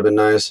Herbert. That would have been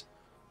nice.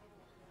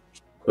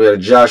 We got a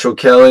Joshua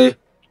Kelly.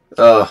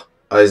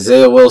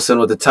 Isaiah Wilson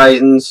with the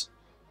Titans.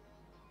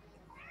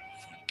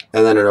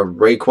 And then a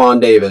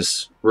Raekwon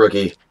Davis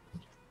rookie.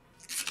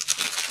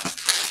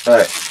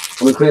 Alright,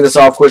 let me clean this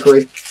off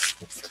quickly.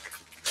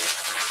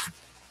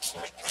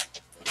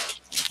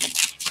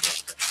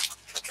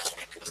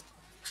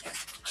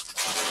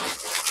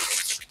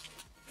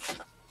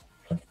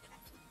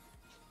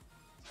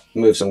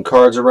 Move some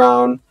cards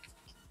around.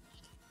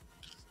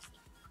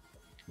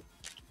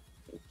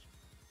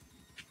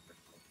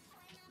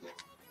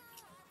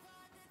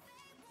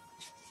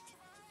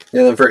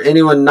 And then for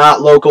anyone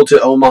not local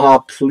to Omaha,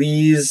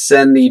 please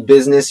send the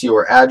business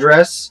your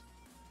address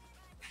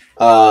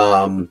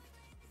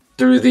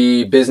through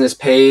the business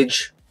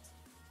page.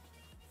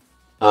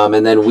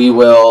 And then we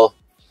will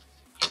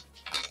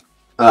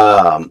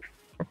we'll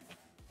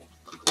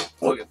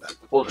get that.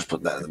 We'll just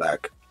put that in the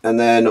back. And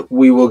then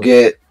we will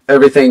get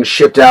everything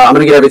shipped out. I'm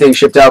going to get everything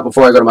shipped out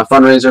before I go to my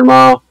fundraiser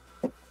tomorrow.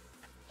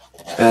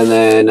 And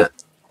then,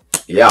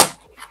 yeah.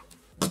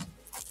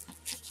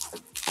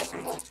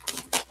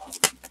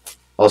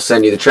 I'll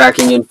send you the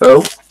tracking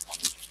info.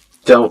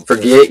 Don't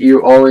forget,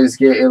 you always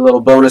get a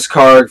little bonus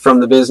card from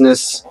the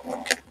business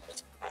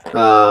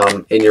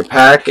in your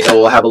pack. It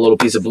will have a little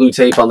piece of blue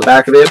tape on the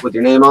back of it with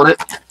your name on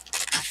it.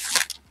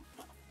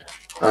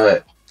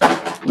 Alright.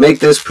 Make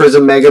this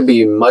Prism Mega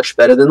be much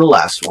better than the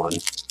last one.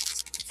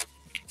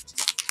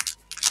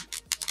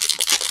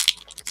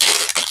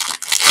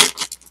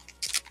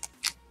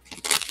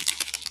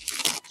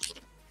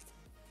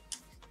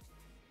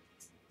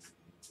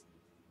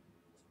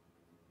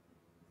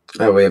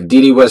 Alright, we have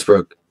D.D.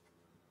 Westbrook,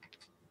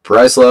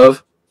 Bryce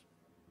Love.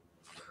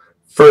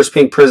 First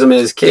pink prism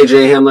is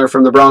KJ Hamler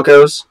from the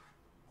Broncos.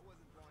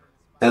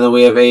 And then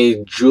we have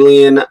a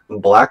Julian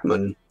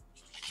Blackmon.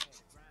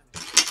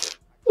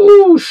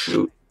 Ooh,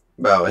 shoot.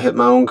 Wow, I hit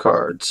my own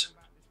cards.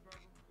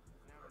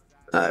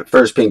 Alright,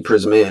 first pink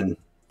prism in.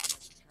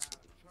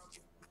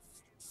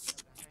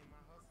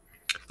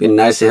 Be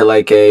nice to hit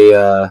like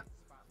a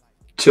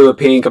Tua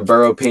pink, a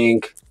Burrow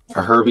pink,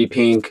 a Herbie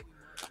pink.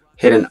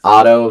 Hit an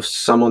auto of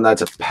someone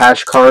that's a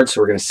patch card, so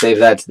we're going to save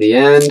that to the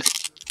end.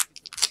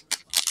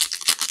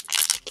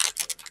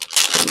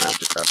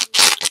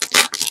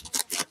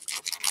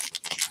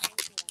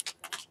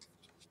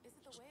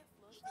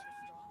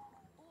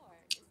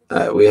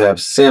 We have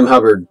Sam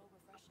Hubbard.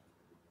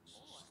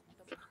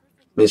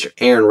 Mr.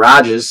 Aaron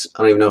Rodgers. I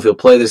don't even know if he'll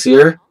play this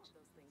year.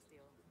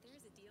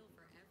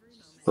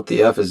 What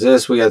the F is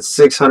this? We got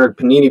 600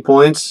 Panini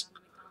points.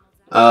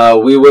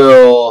 We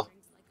will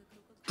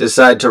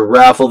decide to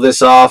raffle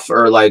this off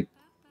or like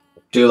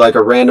do like a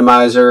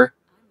randomizer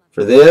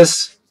for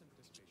this.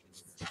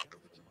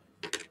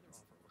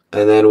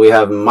 And then we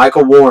have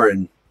Michael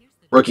Warren,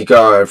 rookie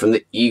card from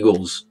the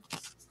Eagles,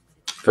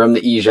 from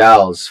the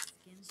Eagles.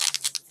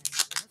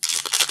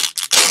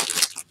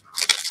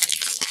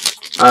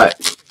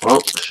 Alright,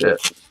 well, shit.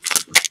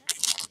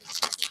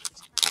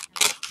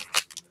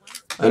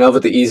 I know,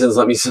 but the Easons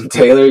let me some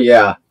Taylor,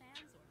 yeah.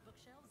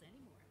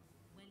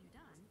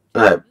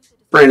 Alright,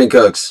 Brandon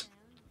Cooks.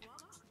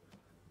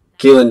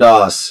 Keelan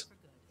Doss.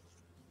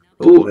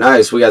 Ooh,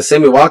 nice. We got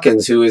Sammy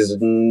Watkins, who is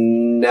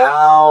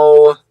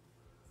now...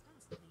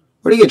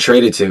 Where did he get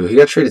traded to? He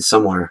got traded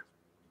somewhere.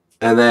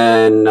 And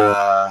then,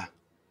 I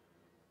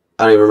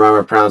don't even remember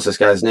how to pronounce this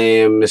guy's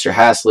name. Mr.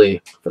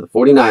 Hasley for the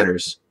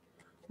 49ers.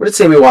 Where did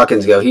Sammy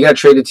Watkins go? He got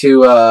traded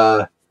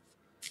to,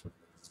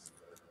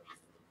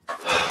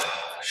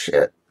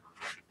 shit.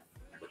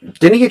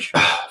 Didn't he get...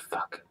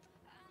 fuck.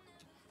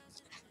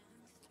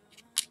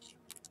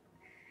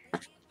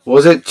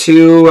 Was it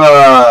to,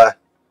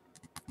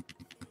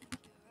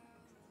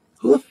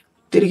 who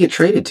did he get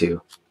traded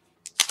to?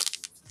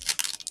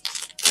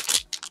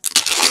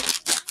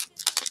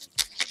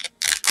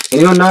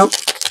 Anyone know?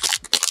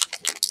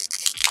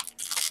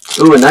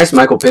 Ooh, a nice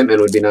Michael Pittman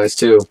would be nice,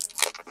 too.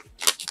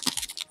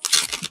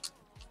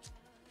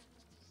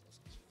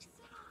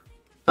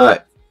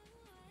 Alright.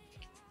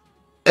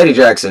 Eddie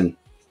Jackson.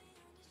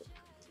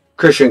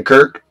 Christian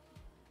Kirk.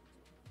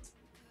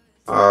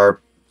 Our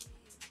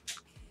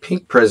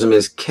pink prism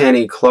is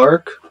Kenny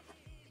Clark.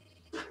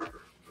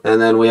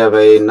 And then we have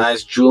a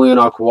nice Julian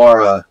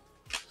Okwara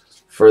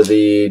for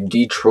the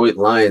Detroit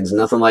Lions.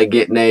 Nothing like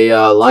getting a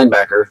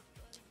linebacker.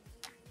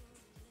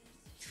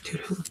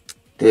 Dude, who the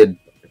Did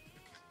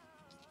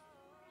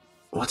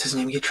what's his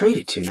name get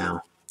traded to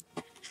now?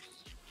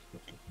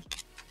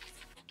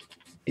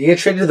 Did he get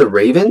traded to the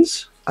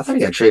Ravens? I thought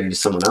he got traded to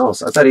someone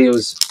else. I thought he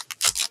was.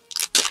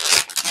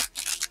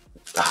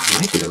 Oh, it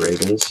might be the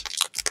Ravens.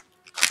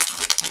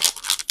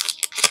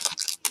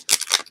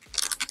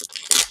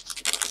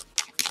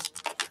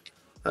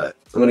 Alright,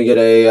 I'm gonna get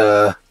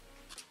a.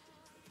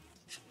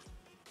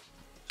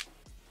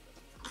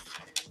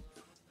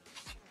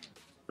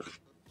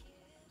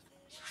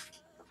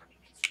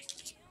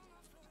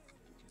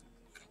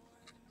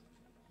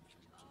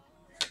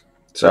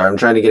 Sorry, I'm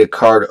trying to get a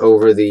card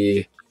over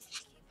the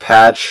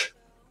patch.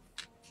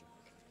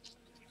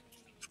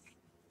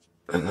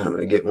 And then I'm going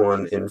to get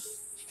one in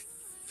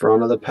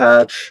front of the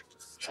patch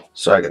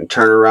so I can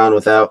turn around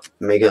without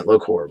making it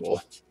look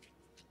horrible.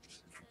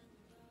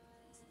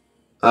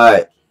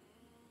 Alright.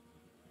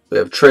 We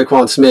have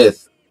Traquan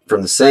Smith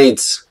from the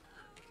Saints.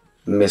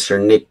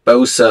 Mr. Nick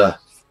Bosa.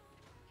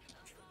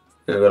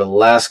 Going to go to the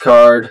last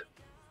card.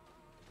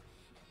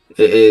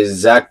 It is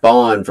Zach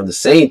Bond from the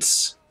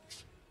Saints.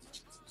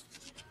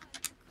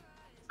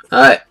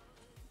 Alright.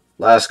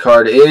 Last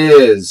card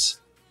is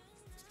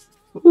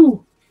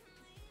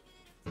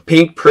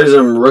Pink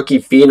Prism Rookie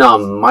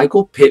Phenom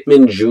Michael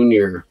Pittman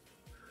Jr.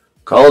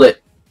 Called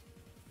it.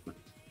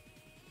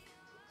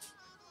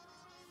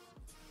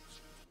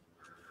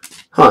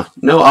 Huh.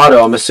 No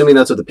auto. I'm assuming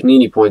that's what the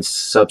Panini points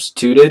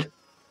substituted.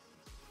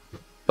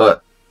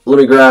 But let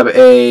me grab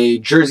a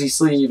jersey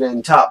sleeve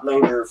and top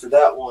loader for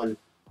that one.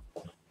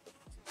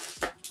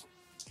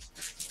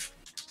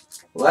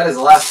 Well, that is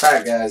the last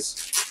pack,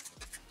 guys.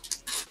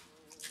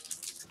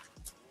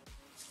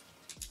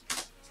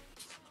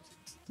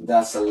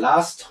 That's the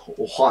last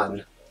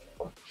one.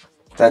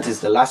 That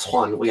is the last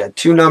one. We had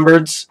 2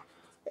 numbereds,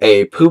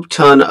 a poop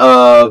ton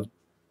of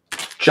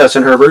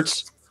Justin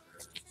Herberts,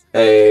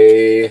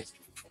 a...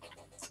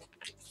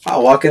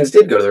 Oh, Watkins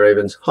did go to the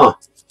Ravens. Huh.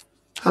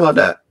 How about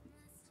that?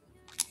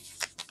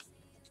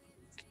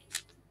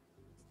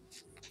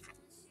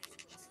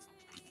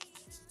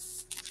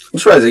 I'm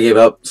surprised they gave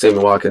up Sammy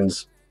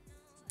Watkins.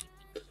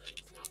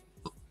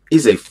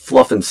 He's a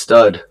fluffing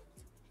stud.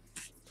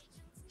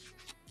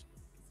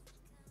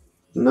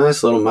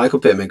 Nice little Michael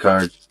Pittman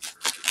card.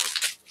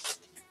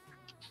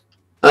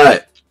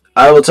 Alright.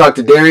 I will talk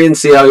to Darian,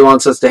 see how he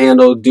wants us to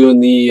handle doing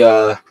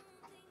the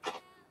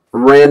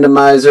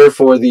randomizer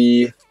for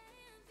the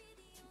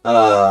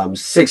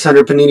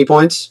 600 Panini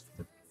points.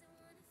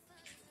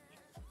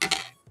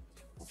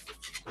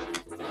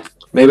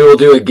 Maybe we'll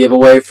do a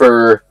giveaway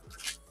for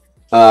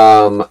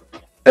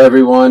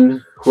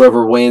everyone.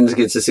 Whoever wins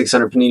gets the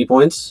 600 Panini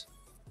points.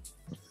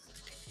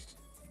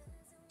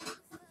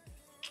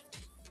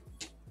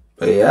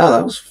 But yeah,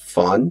 that was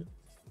fun.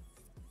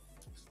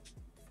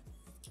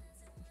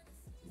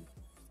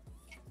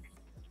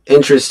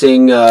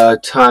 Interesting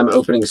time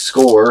opening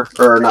score.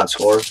 Or not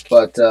score,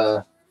 but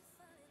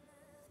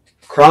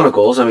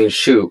Chronicles. I mean,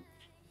 shoot.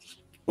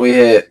 We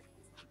hit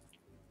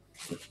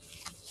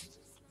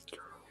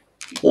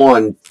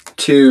 1,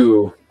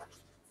 2.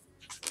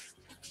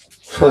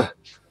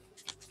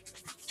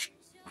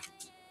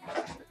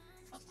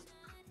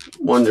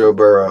 One Joe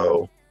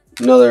Burrow.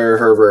 Another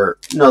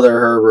Herbert. Another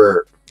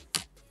Herbert.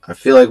 I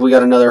feel like we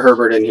got another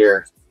Herbert in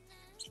here.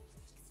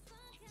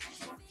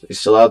 Is he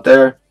still out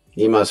there?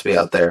 He must be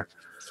out there.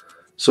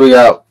 So we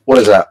got, what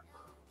is that?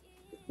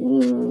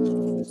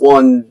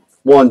 1,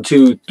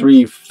 2,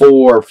 3,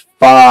 4,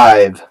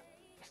 5.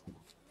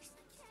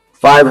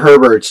 5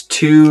 Herberts,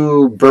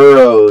 2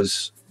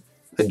 Burrows,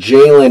 a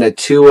Jalen, a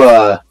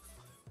Tua.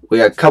 We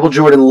got a couple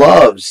Jordan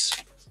Loves.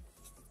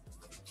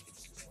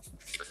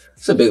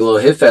 It's a big little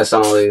hit fest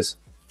on all these.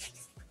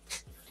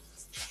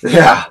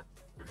 Yeah.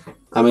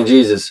 I mean,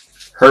 Jesus.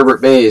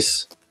 Herbert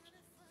base.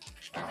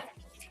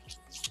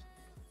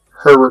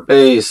 Herbert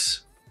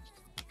base.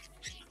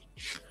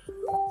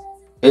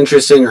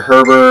 Interesting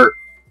Herbert.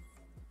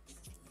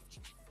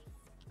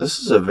 This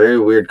is a very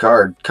weird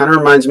card. Kind of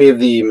reminds me of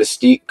the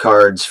Mystique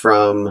cards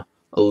from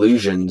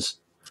Illusions.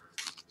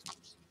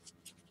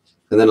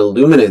 And then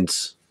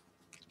Illuminance.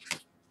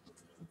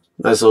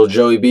 Nice little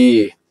Joey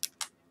B.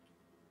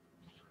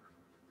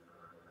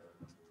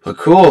 But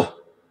cool.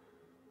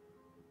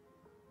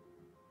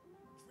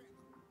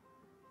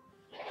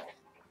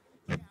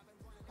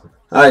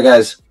 Alright,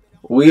 guys.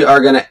 We are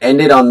going to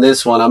end it on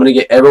this one. I'm going to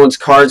get everyone's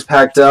cards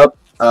packed up.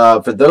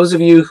 For those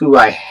of you who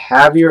I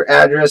have your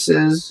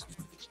addresses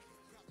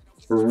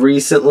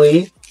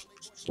recently,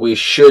 we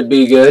should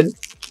be good.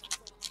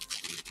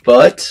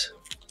 But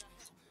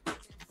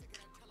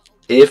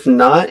if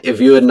not, if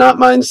you would not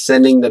mind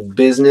sending the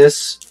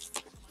business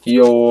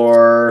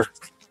your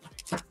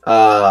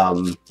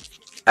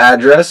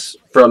address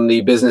from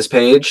the business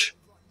page,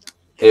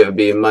 it would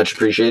be much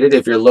appreciated.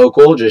 If you're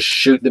local, just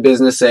shoot the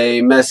business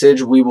a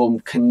message. We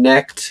will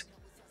connect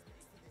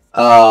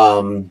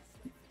anytime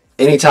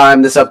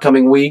this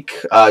upcoming week.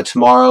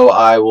 Tomorrow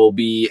I will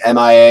be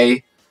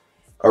MIA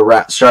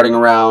starting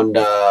around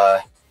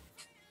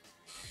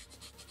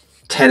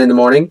 10 in the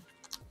morning.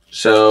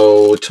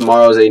 So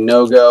tomorrow is a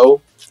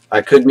no-go.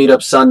 I could meet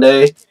up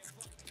Sunday.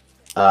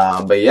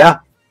 But yeah.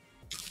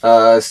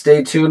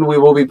 Stay tuned. We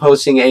will be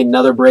posting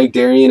another break.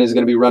 Darian is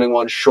going to be running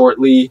one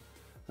shortly.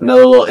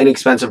 Another little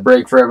inexpensive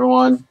break for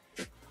everyone.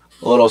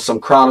 Some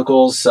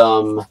Chronicles,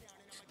 some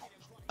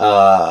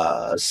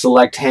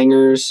select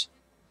hangers.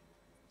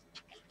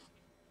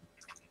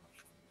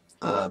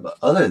 But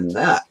other than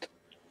that,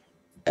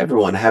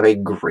 everyone have a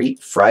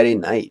great Friday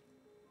night.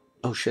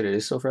 Oh shit, it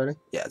is still Friday?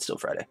 Yeah, it's still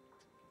Friday.